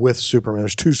scene with Superman.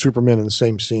 There's two Supermen in the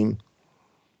same scene.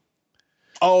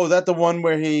 Oh, is that the one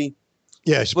where he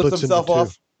splits himself into two?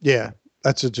 off? Yeah.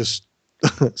 That's just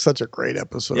such a great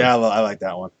episode. Yeah, I like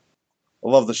that one. I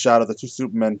love the shot of the two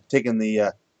Supermen taking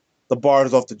the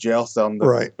bars off the jail cell, and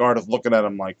the guard is looking at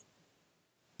him like,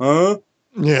 huh?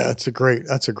 Yeah, that's a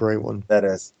great one. That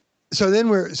is.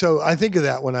 So I think of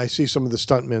that when I see some of the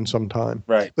stuntmen sometime.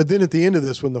 Right. But then at the end of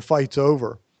this, when the fight's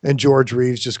over and George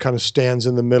Reeves just kind of stands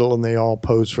in the middle and they all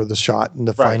pose for the shot in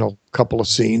the final couple of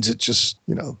scenes, it's just,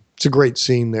 it's a great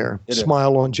scene there.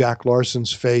 Smile on Jack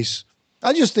Larson's face.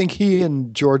 I just think he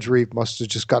and George Reeves must have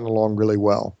just gotten along really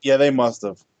well. Yeah, they must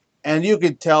have. And you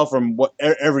could tell from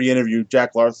every interview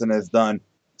Jack Larson has done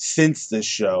since this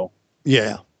show.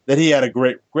 Yeah. That he had a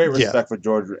great respect for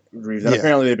George Reeves. And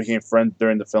apparently they became friends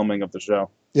during the filming of the show.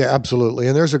 Yeah, absolutely.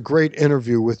 And there's a great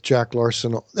interview with Jack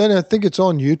Larson. And I think it's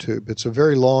on YouTube. It's a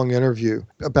very long interview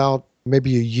about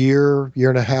maybe a year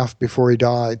and a half before he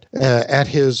died. At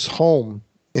his home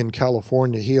in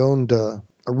California, he owned a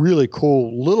really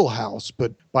cool little house,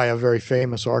 but by a very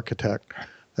famous architect.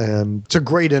 And it's a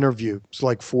great interview. It's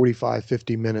like 45,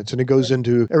 50 minutes. And it goes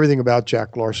into everything about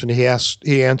Jack Larson.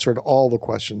 He answered all the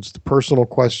questions, the personal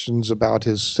questions about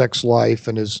his sex life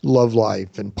and his love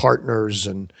life and partners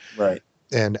and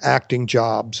acting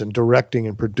jobs and directing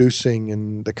and producing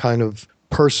and the kind of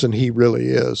person he really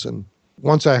is. And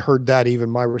once I heard that, even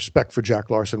my respect for Jack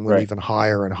Larson went even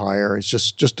higher and higher. It's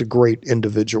just a great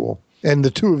individual. And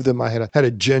the two of them, I had a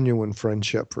genuine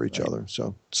friendship for each other.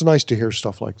 So it's nice to hear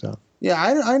stuff like that. Yeah,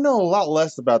 I know a lot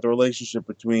less about the relationship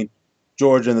between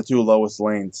George and the two Lois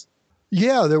Lanes.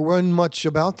 Yeah, there wasn't much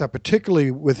about that, particularly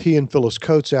with he and Phyllis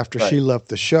Coates after she left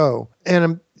the show.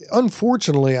 And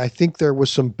unfortunately, I think there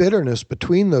was some bitterness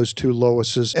between those two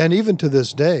Loises. And even to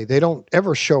this day, they don't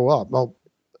ever show up. Well,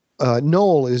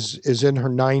 Noel is in her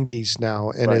 90s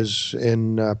now and is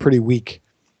in pretty weak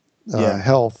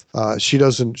health. She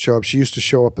doesn't show up. She used to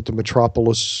show up at the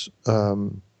Metropolis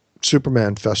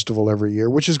Superman Festival every year,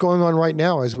 which is going on right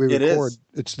now as we record.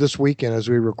 It's this weekend as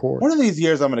we record. One of these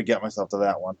years, I'm going to get myself to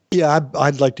that one. Yeah,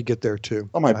 I'd like to get there too.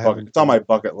 It's on my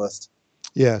bucket list.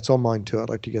 Yeah, it's on mine too. I'd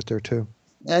like to get there too.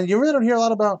 And you really don't hear a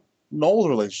lot about Noel's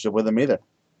relationship with him either.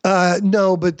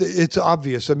 No, but it's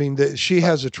obvious. I mean, she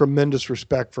has a tremendous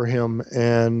respect for him,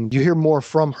 and you hear more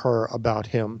from her about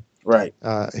him. Right.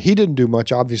 He didn't do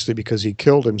much, obviously, because he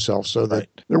killed himself, so that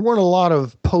there weren't a lot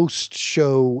of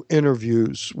post-show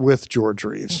interviews with George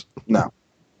Reeves. No.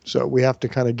 So we have to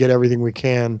kind of get everything we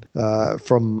can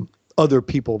from other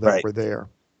people that were there.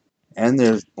 And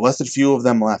there's blessed few of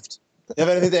them left. You have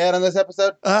anything to add on this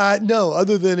episode? No,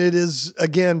 other than it is,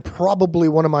 again, probably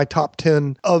one of my top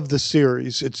 10 of the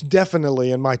series. It's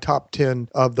definitely in my top 10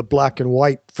 of the black and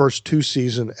white first two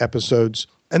season episodes.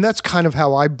 And that's kind of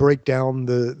how I break down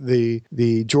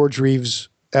the George Reeves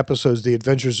episodes, The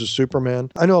Adventures of Superman.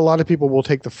 I know a lot of people will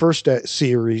take the first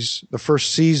series, the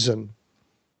first season,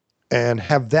 and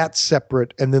have that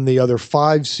separate, and then the other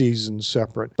 5 seasons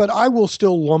separate. But I will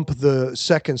still lump the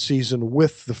second season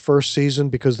with the first season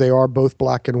because they are both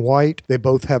black and white. They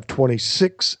both have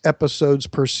 26 episodes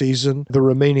per season. The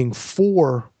remaining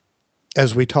 4,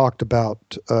 as we talked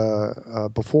about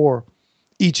before,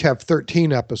 each have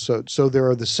 13 episodes. So there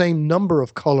are the same number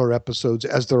of color episodes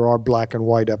as there are black and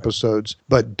white episodes,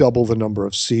 but double the number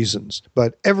of seasons.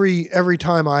 But every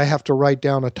time I have to write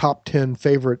down a top 10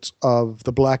 favorites of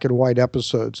the black and white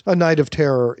episodes, A Night of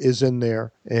Terror is in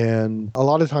there. And a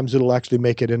lot of times it'll actually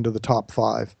make it into the top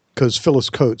 5 because Phyllis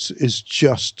Coates is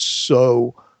just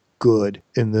so good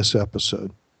in this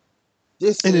episode.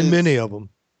 In many of them.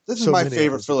 This is my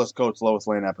favorite Phyllis Coates Lois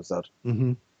Lane episode.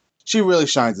 Mm-hmm. She really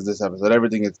shines in this episode.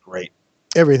 Everything is great.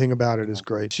 Everything about it is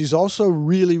great. She's also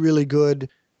really, really good.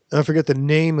 I forget the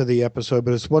name of the episode,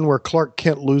 but it's one where Clark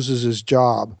Kent loses his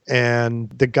job and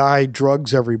the guy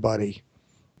drugs everybody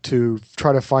to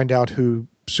try to find out who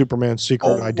Superman's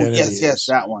secret identity is. Yes,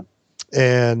 that one.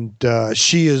 And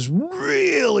she is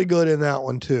really good in that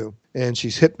one too. And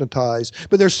she's hypnotized,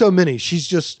 but there's so many.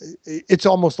 It's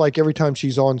almost like every time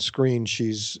she's on screen,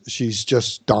 she's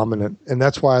just dominant. And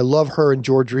that's why I love her and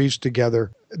George Reeves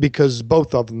together because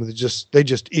both of them, they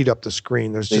just eat up the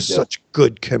screen. There's just such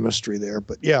good chemistry there.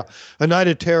 But yeah, A Night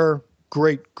of Terror,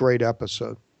 great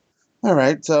episode. All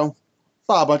right, so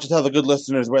Bob, why don't you tell the good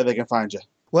listeners where they can find you?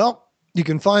 Well, you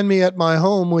can find me at my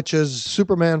home, which is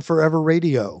Superman Forever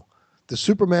Radio, the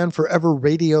Superman Forever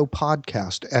Radio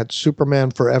podcast at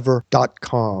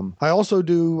supermanforever.com. I also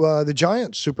do the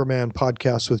Giant Superman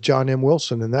podcast with John M.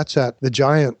 Wilson, and that's at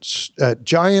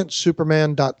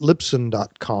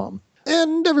giantsuperman.libsyn.com.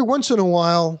 And every once in a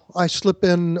while, I slip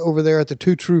in over there at the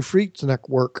Two True Freaks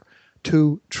Network,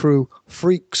 Two True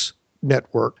Freaks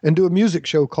Network, and do a music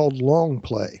show called Long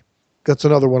Play. That's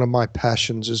another one of my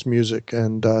passions is music.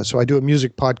 And so I do a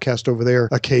music podcast over there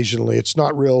occasionally. It's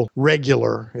not real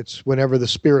regular. It's whenever the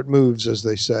spirit moves, as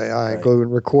they say. I go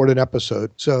and record an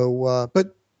episode. So,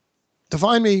 but to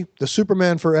find me, the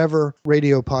Superman Forever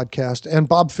radio podcast and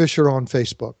Bob Fisher on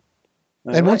Facebook.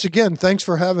 And once again, thanks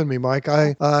for having me, Mike.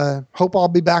 I hope I'll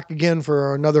be back again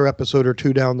for another episode or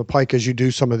two down the pike as you do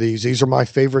some of these. These are my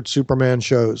favorite Superman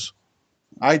shows.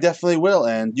 I definitely will.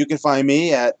 And you can find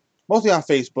me at mostly on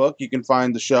Facebook. You can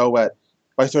find the show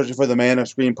by searching for the Man of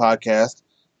Screen podcast. The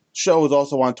show is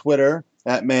also on Twitter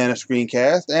at Man of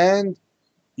Screencast. And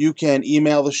you can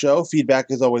email the show. Feedback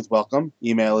is always welcome.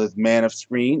 Email is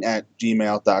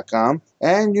manofscreen@gmail.com.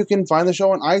 And you can find the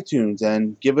show on iTunes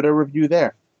and give it a review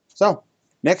there. So,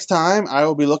 next time, I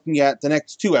will be looking at the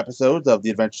next 2 episodes of The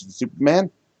Adventures of Superman,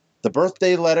 The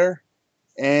Birthday Letter,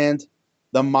 and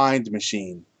The Mind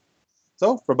Machine.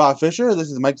 So, for Bob Fisher,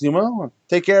 this is Mike Zumo.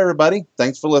 Take care, everybody.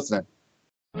 Thanks for listening.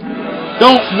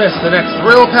 Don't miss the next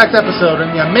thrill-packed episode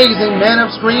in the amazing Man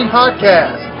of Screen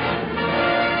podcast.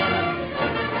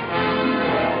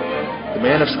 The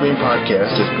Man of Screen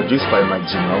podcast is produced by Mike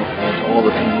Zumo, and all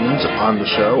opinions on the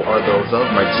show are those of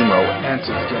Mike Zumo and his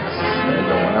guests, and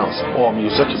no one else. All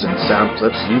music is in sound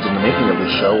clips used in the making of the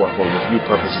show are for review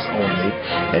purposes only,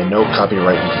 and no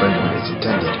copyright infringement is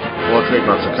intended. All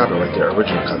trademarks are copyright their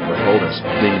original copyright holders.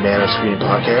 The Man of Screen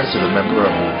podcast is a member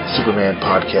of the Superman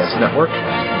Podcast Network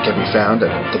and can be found at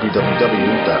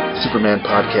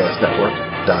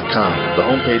www.supermanpodcastnetwork.com. The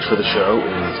homepage for the show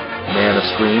is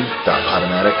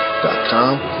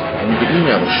manofscreen.podomatic.com, and you can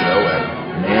email the show at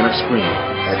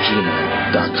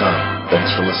manofscreen@gmail.com.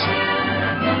 Thanks for listening.